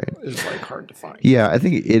myself. Right. Is like hard to find. Yeah, I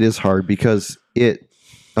think it is hard because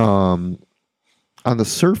on the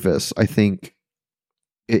surface, I think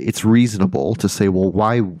it's reasonable to say, well,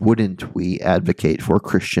 why wouldn't we advocate for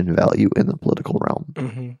Christian value in the political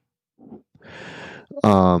realm?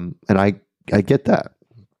 Mm-hmm. And I get that.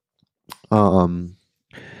 On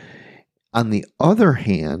the other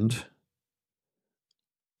hand,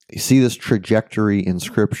 you see this trajectory in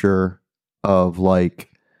Scripture of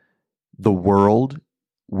like the world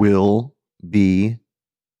will be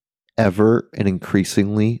ever and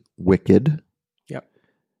increasingly wicked,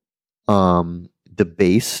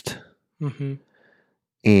 debased,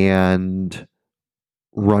 and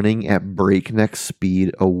running at breakneck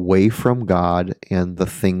speed away from God and the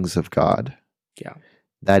things of God. Yeah,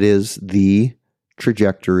 that is the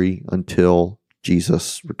trajectory until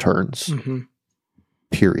Jesus returns. Mm-hmm.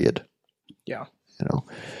 Period. Yeah.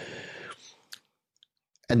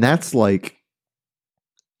 And that's like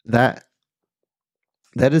that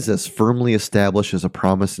is as firmly established as a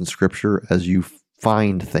promise in Scripture as you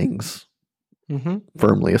find things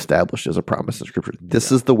firmly established as a promise in Scripture.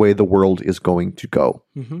 This is the way the world is going to go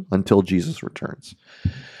until Jesus returns.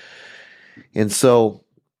 And so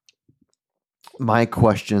my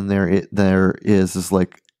question there is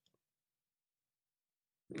like,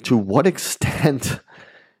 to what extent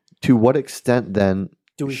then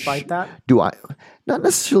do we fight that? Not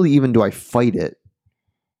necessarily even do I fight it,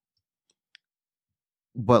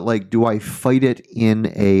 but like, do I fight it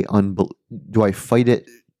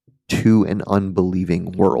to an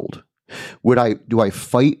unbelieving world? Do I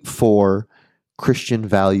fight for Christian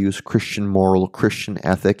values, Christian moral, Christian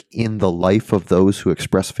ethic in the life of those who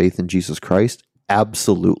express faith in Jesus Christ?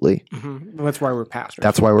 Absolutely. Mm-hmm. Well, that's why we're pastors.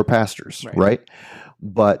 That's why we're pastors, right?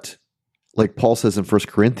 But like Paul says in 1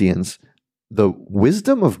 Corinthians, the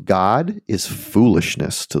wisdom of God is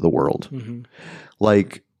foolishness to the world. Mm-hmm.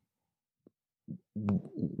 Like,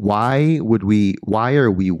 why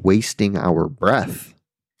are we wasting our breath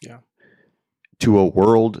to a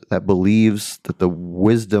world that believes that the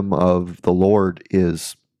wisdom of the Lord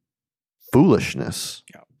is foolishness?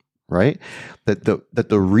 Right? That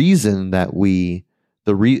the reason that we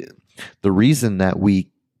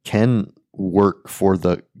can work for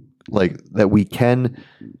that we can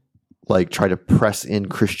try to press in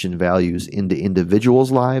Christian values into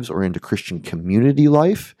individuals' lives or into Christian community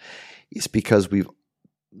life is because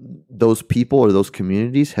those people or those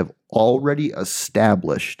communities have already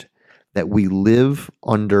established that we live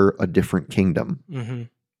under a different kingdom,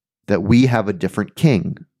 that we have a different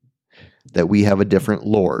king, that we have a different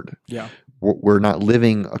Lord. Yeah. We're not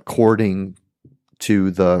living according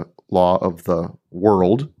to the law of the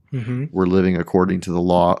world. We're living according to the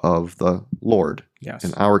law of the Lord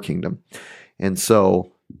in our kingdom. And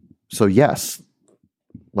so yes,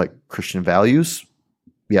 like Christian values,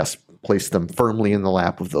 yes, place them firmly in the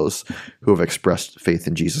lap of those who have expressed faith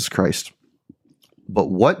in Jesus Christ. But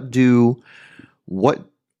what does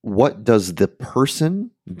the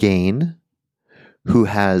person gain who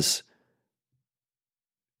has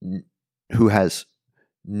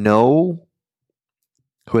no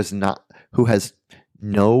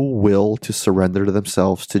will to surrender to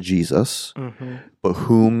themselves to Jesus, but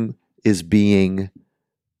whom is being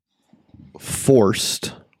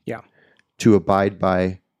forced to abide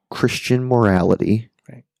by Christian morality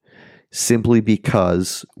simply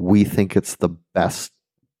because we think it's the best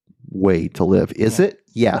way to live? Is it?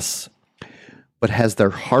 Yes. But has their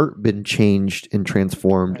heart been changed and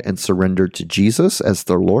transformed and surrendered to Jesus as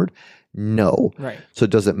their Lord? No. Right. So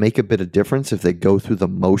does it make a bit of difference if they go through the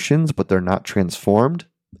motions but they're not transformed?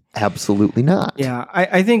 Absolutely not. Yeah,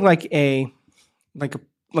 I think a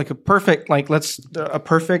perfect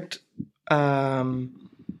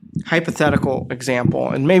hypothetical example,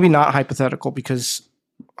 and maybe not hypothetical because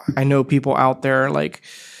I know people out there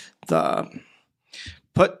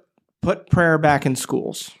put prayer back in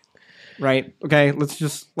schools. Right. Okay. Let's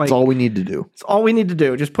just It's all we need to do. It's all we need to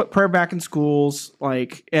do. Just put prayer back in schools.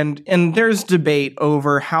 And there's debate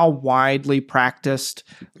over how widely practiced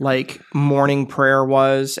morning prayer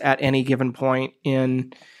was at any given point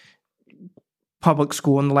in public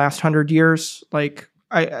school in the last 100 years.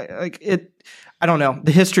 I like it. I don't know.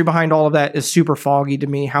 The history behind all of that is super foggy to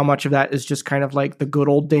me. How much of that is just kind of like the good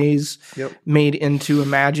old days made into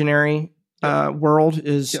imaginary world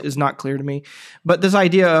is not clear to me. But this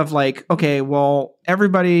idea of like, okay, well,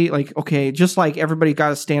 everybody like, okay, just like everybody got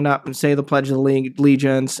to stand up and say the Pledge of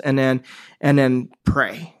Allegiance and then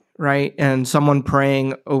pray, right? And someone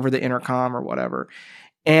praying over the intercom or whatever.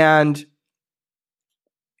 And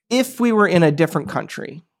if we were in a different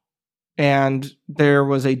country and there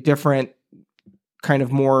was a different kind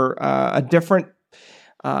of more, a different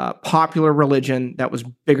popular religion that was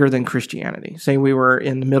bigger than Christianity. Say we were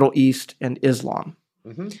in the Middle East and Islam,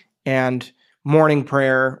 and morning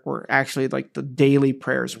prayer, or actually like the daily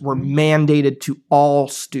prayers, were mandated to all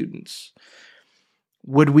students.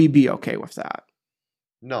 Would we be okay with that?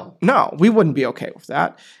 No, we wouldn't be okay with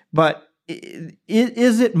that. But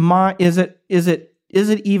is it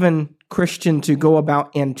even Christian to go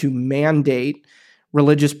about and to mandate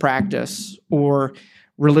religious practice or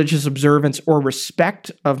religious observance or respect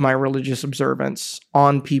of my religious observance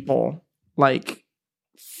on people, like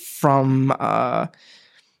from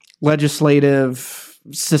legislative,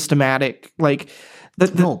 systematic, like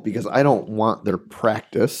no, because I don't want their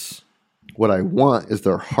practice. What I want is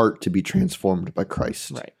their heart to be transformed by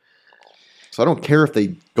Christ. Right. So I don't care if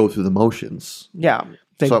they go through the motions. Yeah.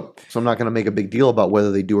 So I'm not going to make a big deal about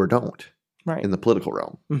whether they do or don't. Right. In the political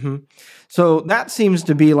realm. Mm-hmm. So that seems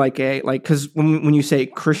to be because when you say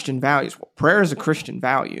Christian values, well, prayer is a Christian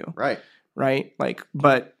value. Right. Right. Like,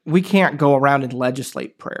 but we can't go around and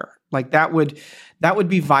legislate prayer. Like that would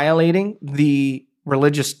be violating the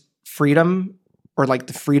religious freedom or like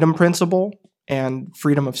the freedom principle and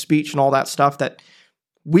freedom of speech and all that stuff that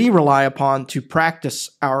we rely upon to practice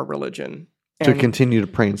our religion. To continue to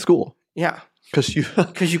pray in school. Yeah. Because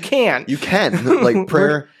you can. You can. Like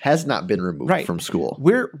prayer has not been removed from school.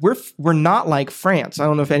 We're not like France. I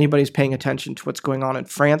don't know if anybody's paying attention to what's going on in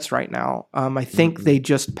France right now. I think they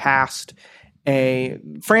just passed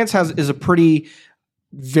France is a pretty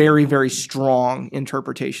very, very strong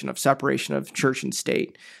interpretation of separation of church and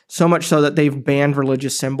state. So much so that they've banned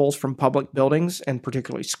religious symbols from public buildings and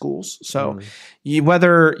particularly schools. So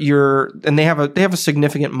whether you're, and they have a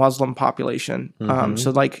significant Muslim population.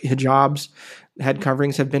 So like hijabs, head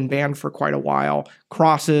coverings have been banned for quite a while.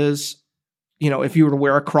 Crosses, if you were to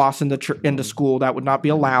wear a cross into school, that would not be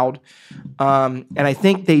allowed. And I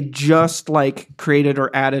think they just like created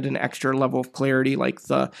or added an extra level of clarity, like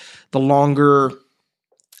the longer,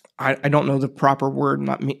 I don't know the proper word, I'm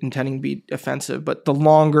not intending to be offensive, but the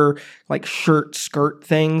longer like skirt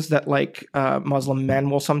things that like Muslim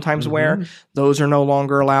men will sometimes wear, those are no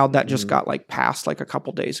longer allowed. That just got like passed like a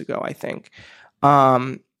couple days ago, I think,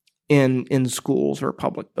 in schools or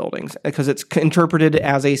public buildings, because it's interpreted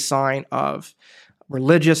as a sign of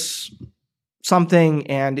religious something.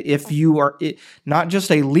 And if you are not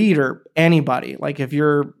just a leader, anybody, like if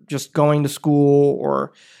you're just going to school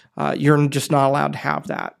or you're just not allowed to have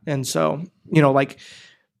that. And so, like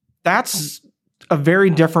that's a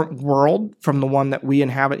very different world from the one that we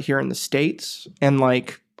inhabit here in the States. And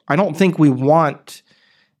like, I don't think we want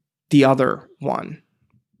the other one,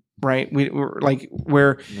 right? We're like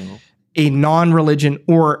where a non-religion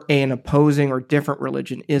or an opposing or different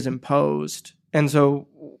religion is imposed. And so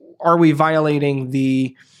are we violating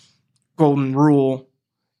the golden rule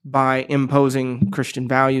by imposing Christian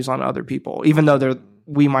values on other people, even though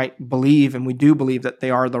we might believe, and we do believe that they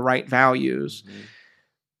are the right values?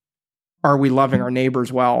 Are we loving our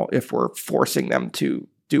neighbors well if we're forcing them to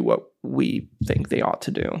do what we think they ought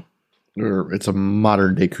to do? Or it's a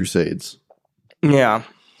modern day crusades. Yeah.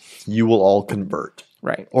 You will all convert.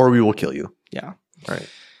 Right. Or we will kill you. Yeah. Right.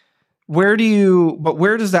 Where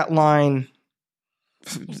does that line,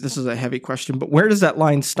 this is a heavy question, but where does that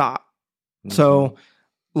line stop? So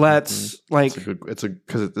let's it's a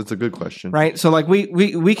good question. Right. So like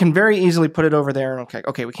we can very easily put it over there and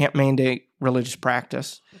okay, we can't mandate religious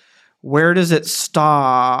practice. Where does it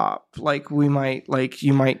stop? Like you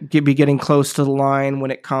might be getting close to the line when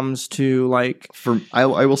it comes to like, I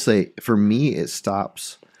will say for me, it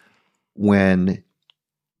stops when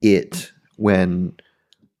in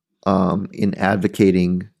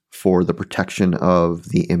advocating for the protection of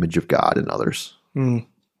the image of God in others.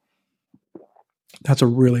 That's a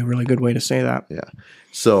really, really good way to say that. Yeah.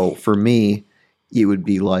 So for me, it would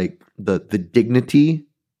be like the dignity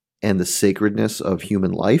and the sacredness of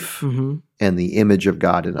human life and the image of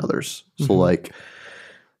God in others. So like,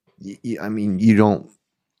 I mean, you don't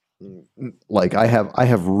like, I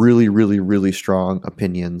have really, really, really strong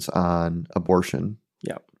opinions on abortion.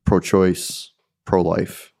 Yep. Pro-choice,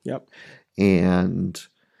 pro-life. Yep. And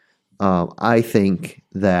I think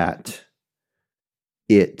that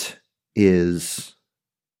it is,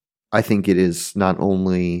 I think it is not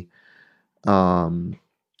only, I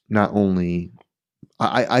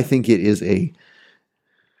think it is I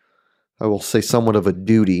will say somewhat of a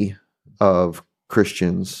duty of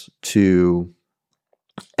Christians to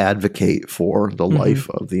advocate for the life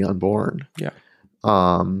of the unborn. Yeah.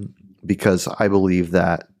 Because I believe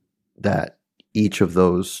that each of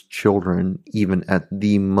those children, even at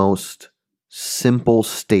the most simple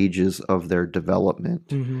stages of their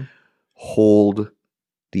development, hold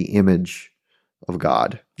the image of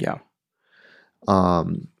God. Yeah.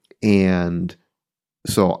 And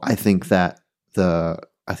so I think that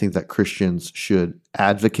Christians should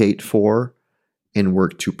advocate for and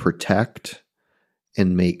work to protect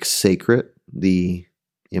and make sacred the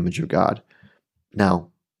image of God. Now,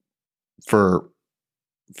 for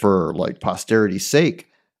like posterity's sake,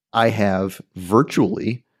 I have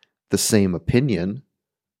virtually the same opinion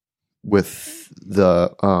with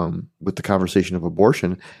the conversation of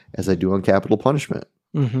abortion as I do on capital punishment.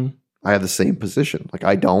 I have the same position. Like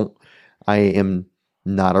I am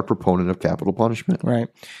not a proponent of capital punishment. Right.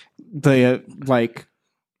 The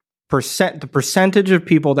the percentage of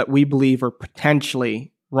people that we believe are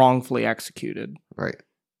potentially wrongfully executed. Right.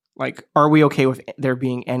 Like, are we okay with there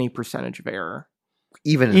being any percentage of error?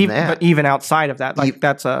 Even in that, but even outside of that, like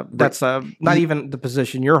that's not even the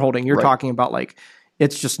position you're holding. You're talking about like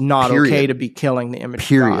it's just not okay to be killing the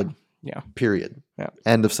image of God. Yeah. Period. Yeah.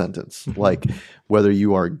 End of sentence. Like whether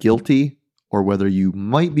you are guilty or whether you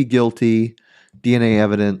might be guilty, DNA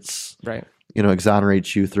evidence, right?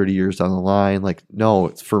 Exonerates you 30 years down the line. Like, no,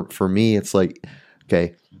 it's for me, it's like,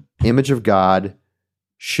 okay, image of God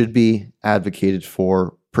should be advocated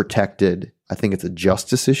for, protected. I think it's a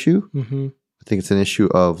justice issue. I think it's an issue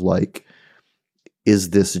of like,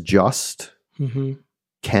 is this just?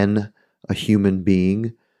 Can a human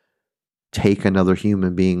being take another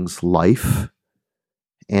human being's life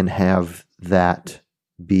and have that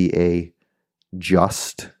be a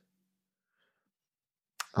just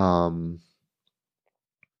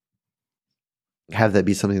have that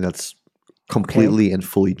be something that's completely and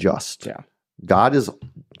fully just. Yeah. God is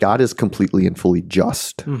completely and fully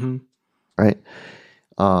just. Right?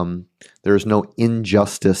 There is no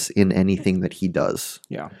injustice in anything that he does.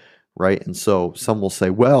 Yeah. Right? And so some will say,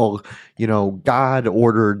 well, God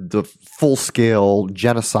ordered the full-scale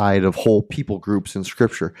genocide of whole people groups in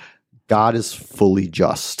Scripture. God is fully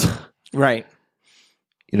just. Right.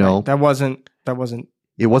 Right.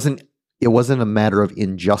 It wasn't a matter of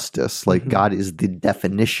injustice. Like God is the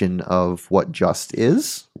definition of what just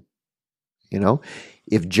is.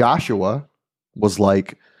 If Joshua was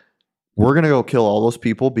like, we're going to go kill all those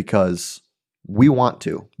people because we want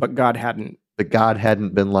to. But God hadn't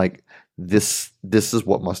been like, this is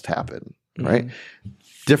what must happen. Right?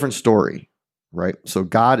 Different story. Right? So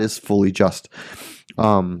God is fully just.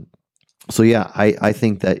 So yeah, I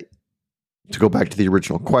think that to go back to the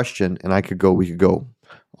original question, and we could go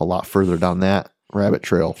a lot further down that rabbit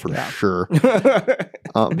trail for sure.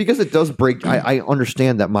 Because it does break. I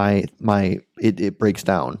understand that it breaks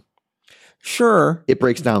down. Sure. It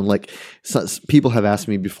breaks down. Like people have asked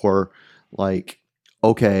me before, like,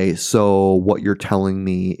 okay, so what you're telling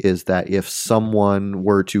me is that if someone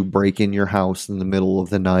were to break in your house in the middle of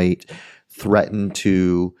the night, threaten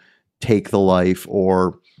to take the life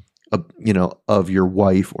or of your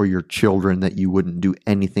wife or your children, that you wouldn't do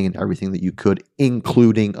anything and everything that you could,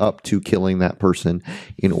 including up to killing that person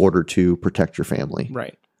in order to protect your family.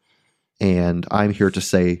 Right. And I'm here to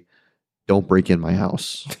say, don't break in my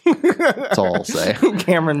house. That's all I'll say.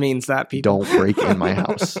 Cameron means that, people. Don't break in my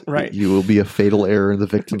house. Right. You will be a fatal error in the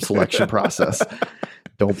victim selection process.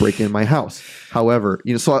 Don't break in my house. However,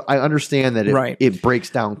 so I understand that it breaks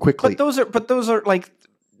down quickly. But those are like,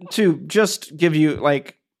 to just give you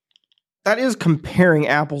like, that is comparing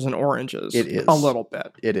apples and oranges. It is. A little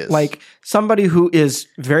bit. It is. Like somebody who is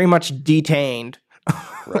very much detained.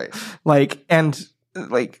 Right.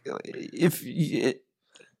 If it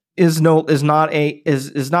is not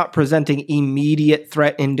presenting immediate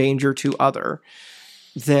threat and danger to other,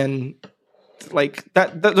 then like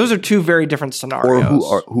those are two very different scenarios.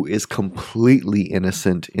 Or who is completely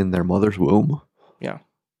innocent in their mother's womb. Yeah.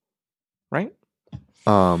 Right?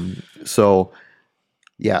 So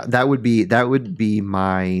yeah, that would be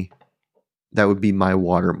my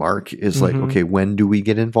watermark is like, okay, when do we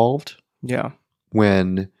get involved? Yeah.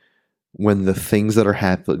 When the things that are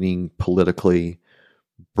happening politically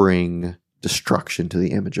bring destruction to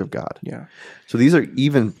the image of God. Yeah. So these are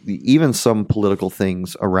even some political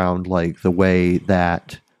things around like the way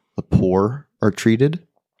that the poor are treated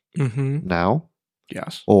now.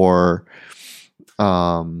 Yes.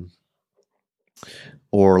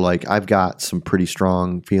 or like I've got some pretty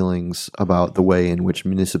strong feelings about the way in which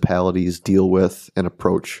municipalities deal with and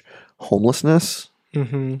approach homelessness,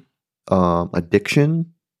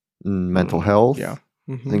 addiction, mental health,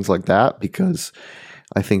 things like that, because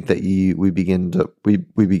I think that we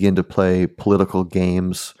begin to play political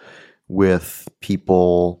games with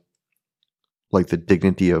people, like the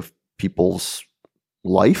dignity of people's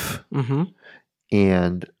life,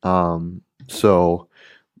 and so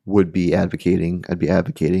I'd be advocating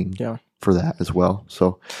for that as well.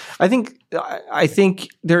 So I think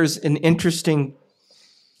there's an interesting,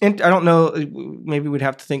 I don't know, maybe we'd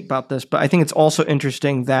have to think about this, but I think it's also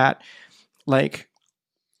interesting that like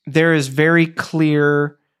there is very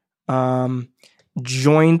clear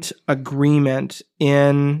joint agreement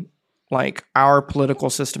in like our political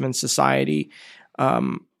system and society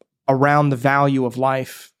around the value of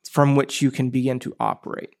life from which you can begin to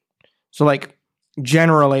operate. So like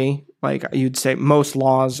generally, like you'd say most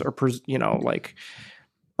laws are,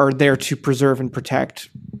 are there to preserve and protect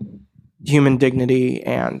human dignity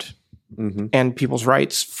and people's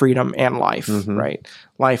rights, freedom, and life, right?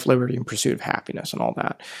 Life, liberty, and pursuit of happiness and all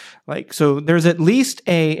that. Like, so there's at least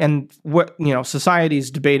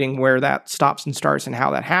society's debating where that stops and starts and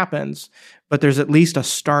how that happens, but there's at least a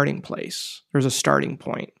starting place. There's a starting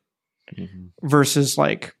point versus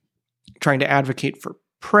like trying to advocate for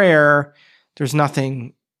prayer. There's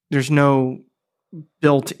no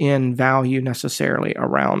built-in value necessarily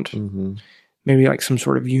around maybe like some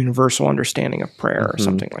sort of universal understanding of prayer or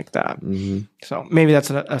something like that. So maybe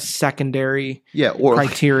that's a secondary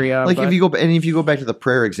criteria. Like if you go back to the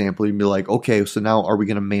prayer example, you'd be like, okay, so now are we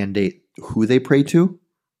going to mandate who they pray to?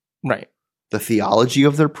 Right. The theology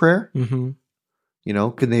of their prayer? You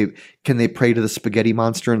know, can they pray to the spaghetti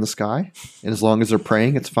monster in the sky? And as long as they're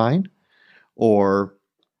praying, it's fine? Or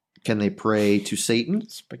can they pray to Satan?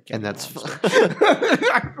 Spaghetti and that's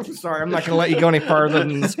I'm sorry, I'm not going to let you go any farther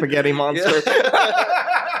than the spaghetti monster.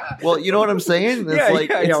 Well, you know what I'm saying?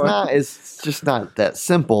 It's just not that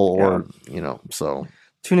simple, or so.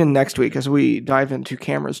 Tune in next week as we dive into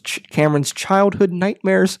Cameron's childhood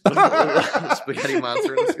nightmares. Spaghetti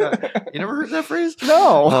monster in the sky. You never heard that phrase?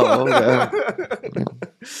 No. Oh, okay.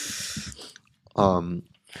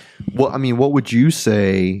 Well, I mean, what would you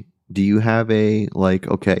say? Do you have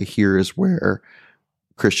okay, here is where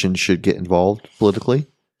Christians should get involved politically?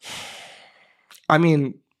 I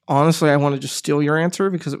mean, honestly, I want to just steal your answer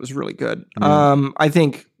because it was really good. I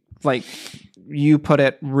think like you put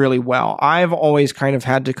it really well. I've always kind of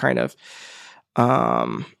had to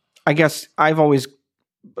I guess I've always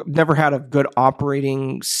never had a good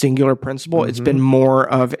operating singular principle. It's been more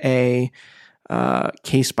of a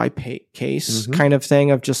case by case kind of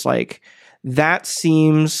thing of just like, that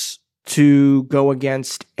seems to go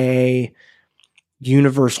against a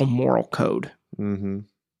universal moral code.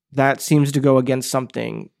 That seems to go against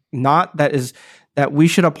something that we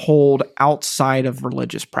should uphold outside of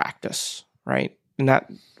religious practice, right? And that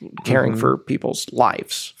caring for people's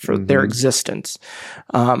lives, for their existence,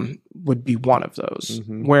 would be one of those.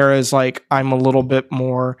 Whereas like I'm a little bit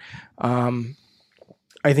more,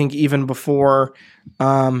 I think even before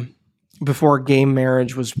gay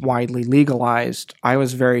marriage was widely legalized, I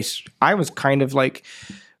was kind of like,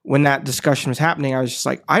 when that discussion was happening, I was just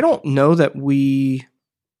like, I don't know that we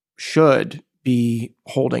should be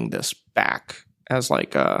holding this back as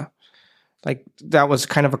like that was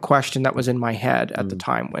kind of a question that was in my head at the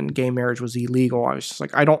time when gay marriage was illegal. I was just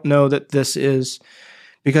like, I don't know that this is,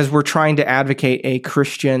 because we're trying to advocate a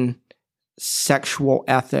Christian sexual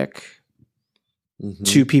ethic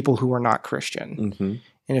to people who are not Christian.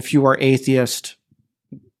 And if you are atheist,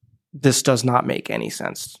 this does not make any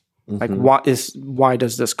sense. Like, why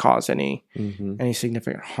does this cause any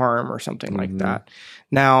significant harm or something like that?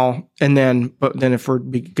 Now, but then if we're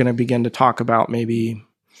going to begin to talk about maybe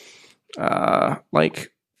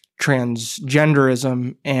like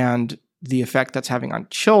transgenderism and the effect that's having on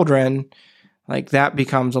children, like that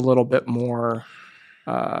becomes a little bit more,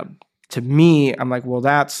 to me, I'm like, well,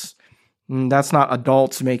 that's not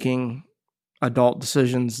adults making adult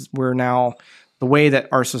decisions. We're now, the way that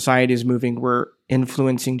our society is moving, we're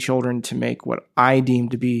influencing children to make what I deem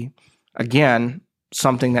to be, again,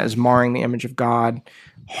 something that is marring the image of God,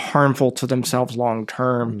 harmful to themselves long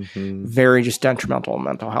term, very just detrimental to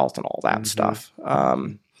mental health and all that stuff.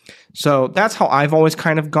 So that's how I've always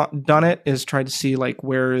kind of done it, is try to see like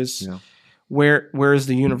where is the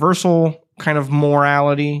universal kind of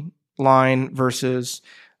morality line versus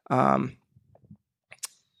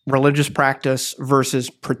religious practice versus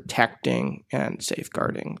protecting and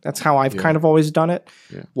safeguarding. That's how I've kind of always done it.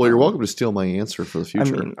 Yeah. Well, you're welcome to steal my answer for the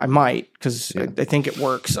future. I mean, I might, because I think it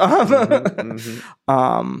works.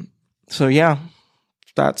 So yeah,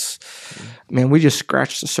 that's, man, we just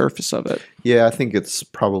scratched the surface of it. Yeah, I think it's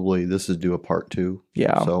probably, this is due a part 2.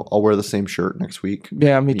 Yeah. So I'll wear the same shirt next week.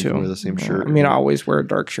 Yeah, me You too. can wear the same shirt. I mean, I always wear a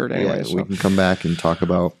dark shirt anyway. Yeah, so. we can come back and talk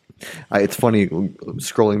about. It's funny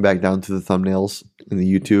scrolling back down to the thumbnails in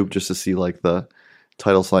the YouTube just to see like the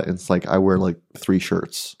title slide. It's like I wear like 3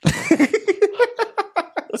 shirts.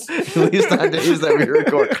 At least on days that we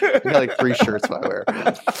record, I got like 3 shirts I wear.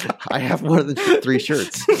 I have more than 3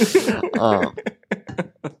 shirts.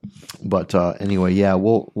 But anyway, yeah,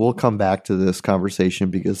 we'll come back to this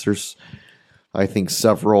conversation because there's, I think,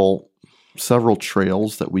 several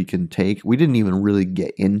trails that we can take. We didn't even really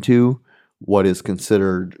get into what is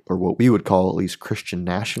considered, or what we would call at least, Christian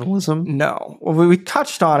nationalism. No. Well, we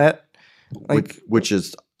touched on it. Which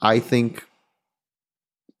is, I think,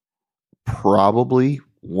 probably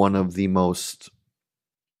one of the most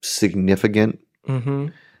significant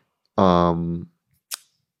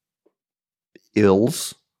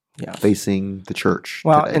ills facing the church.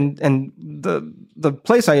 Well, today. and the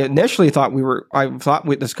place I initially thought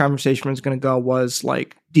this conversation was going to go was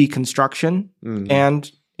like deconstruction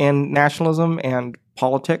and nationalism and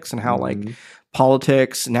politics, and how like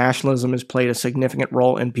politics, nationalism has played a significant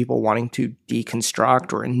role in people wanting to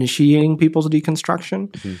deconstruct or initiating people's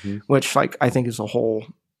deconstruction, which like I think is a whole.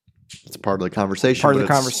 It's part of the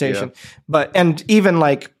conversation. But, and even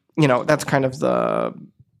like, that's kind of the,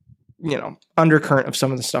 undercurrent of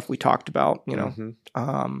some of the stuff we talked about,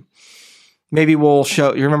 maybe we'll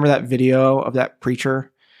show, you remember that video of that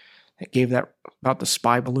preacher that gave that about the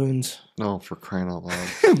spy balloons? Oh, for crying out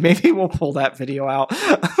loud. Maybe we'll pull that video out.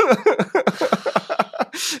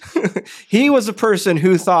 He was a person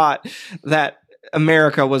who thought that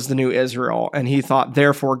America was the new Israel, and he thought,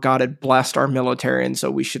 therefore, God had blessed our military, and so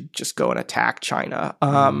we should just go and attack China.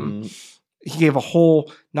 He gave a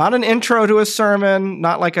whole, not an intro to his sermon,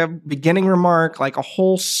 not like a beginning remark, like a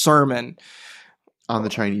whole sermon on the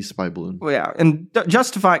Chinese spy balloon. Well, yeah, and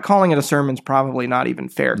calling it a sermon is probably not even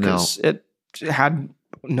fair because it had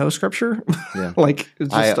no scripture. Yeah, like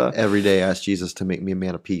it's just every day ask Jesus to make me a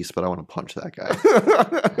man of peace, but I want to punch that guy.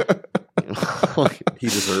 He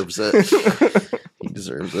deserves it. He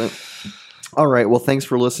deserves it. All right. Well, thanks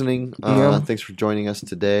for listening. Thanks for joining us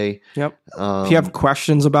today. Yep. If you have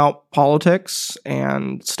questions about politics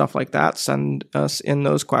and stuff like that, send us in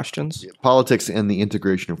those questions. Yeah, politics and the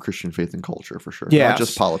integration of Christian faith and culture, for sure. Yeah. Not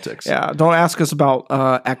just politics. Yeah. Don't ask us about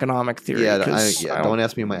economic theory. Yeah. Don't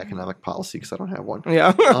ask me my economic policy because I don't have one.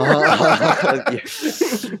 Yeah.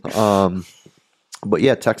 But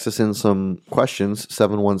yeah, text us in some questions,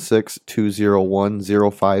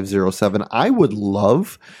 716-201-0507. I would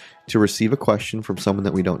love to receive a question from someone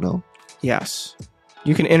that we don't know. Yes.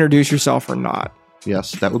 You can introduce yourself or not.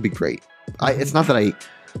 Yes, that would be great. It's not that I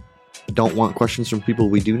don't want questions from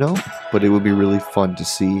people we do know, but it would be really fun to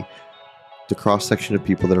see the cross-section of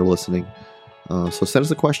people that are listening. So send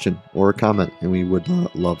us a question or a comment, and we would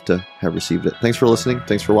love to have received it. Thanks for listening.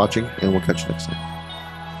 Thanks for watching, and we'll catch you next time.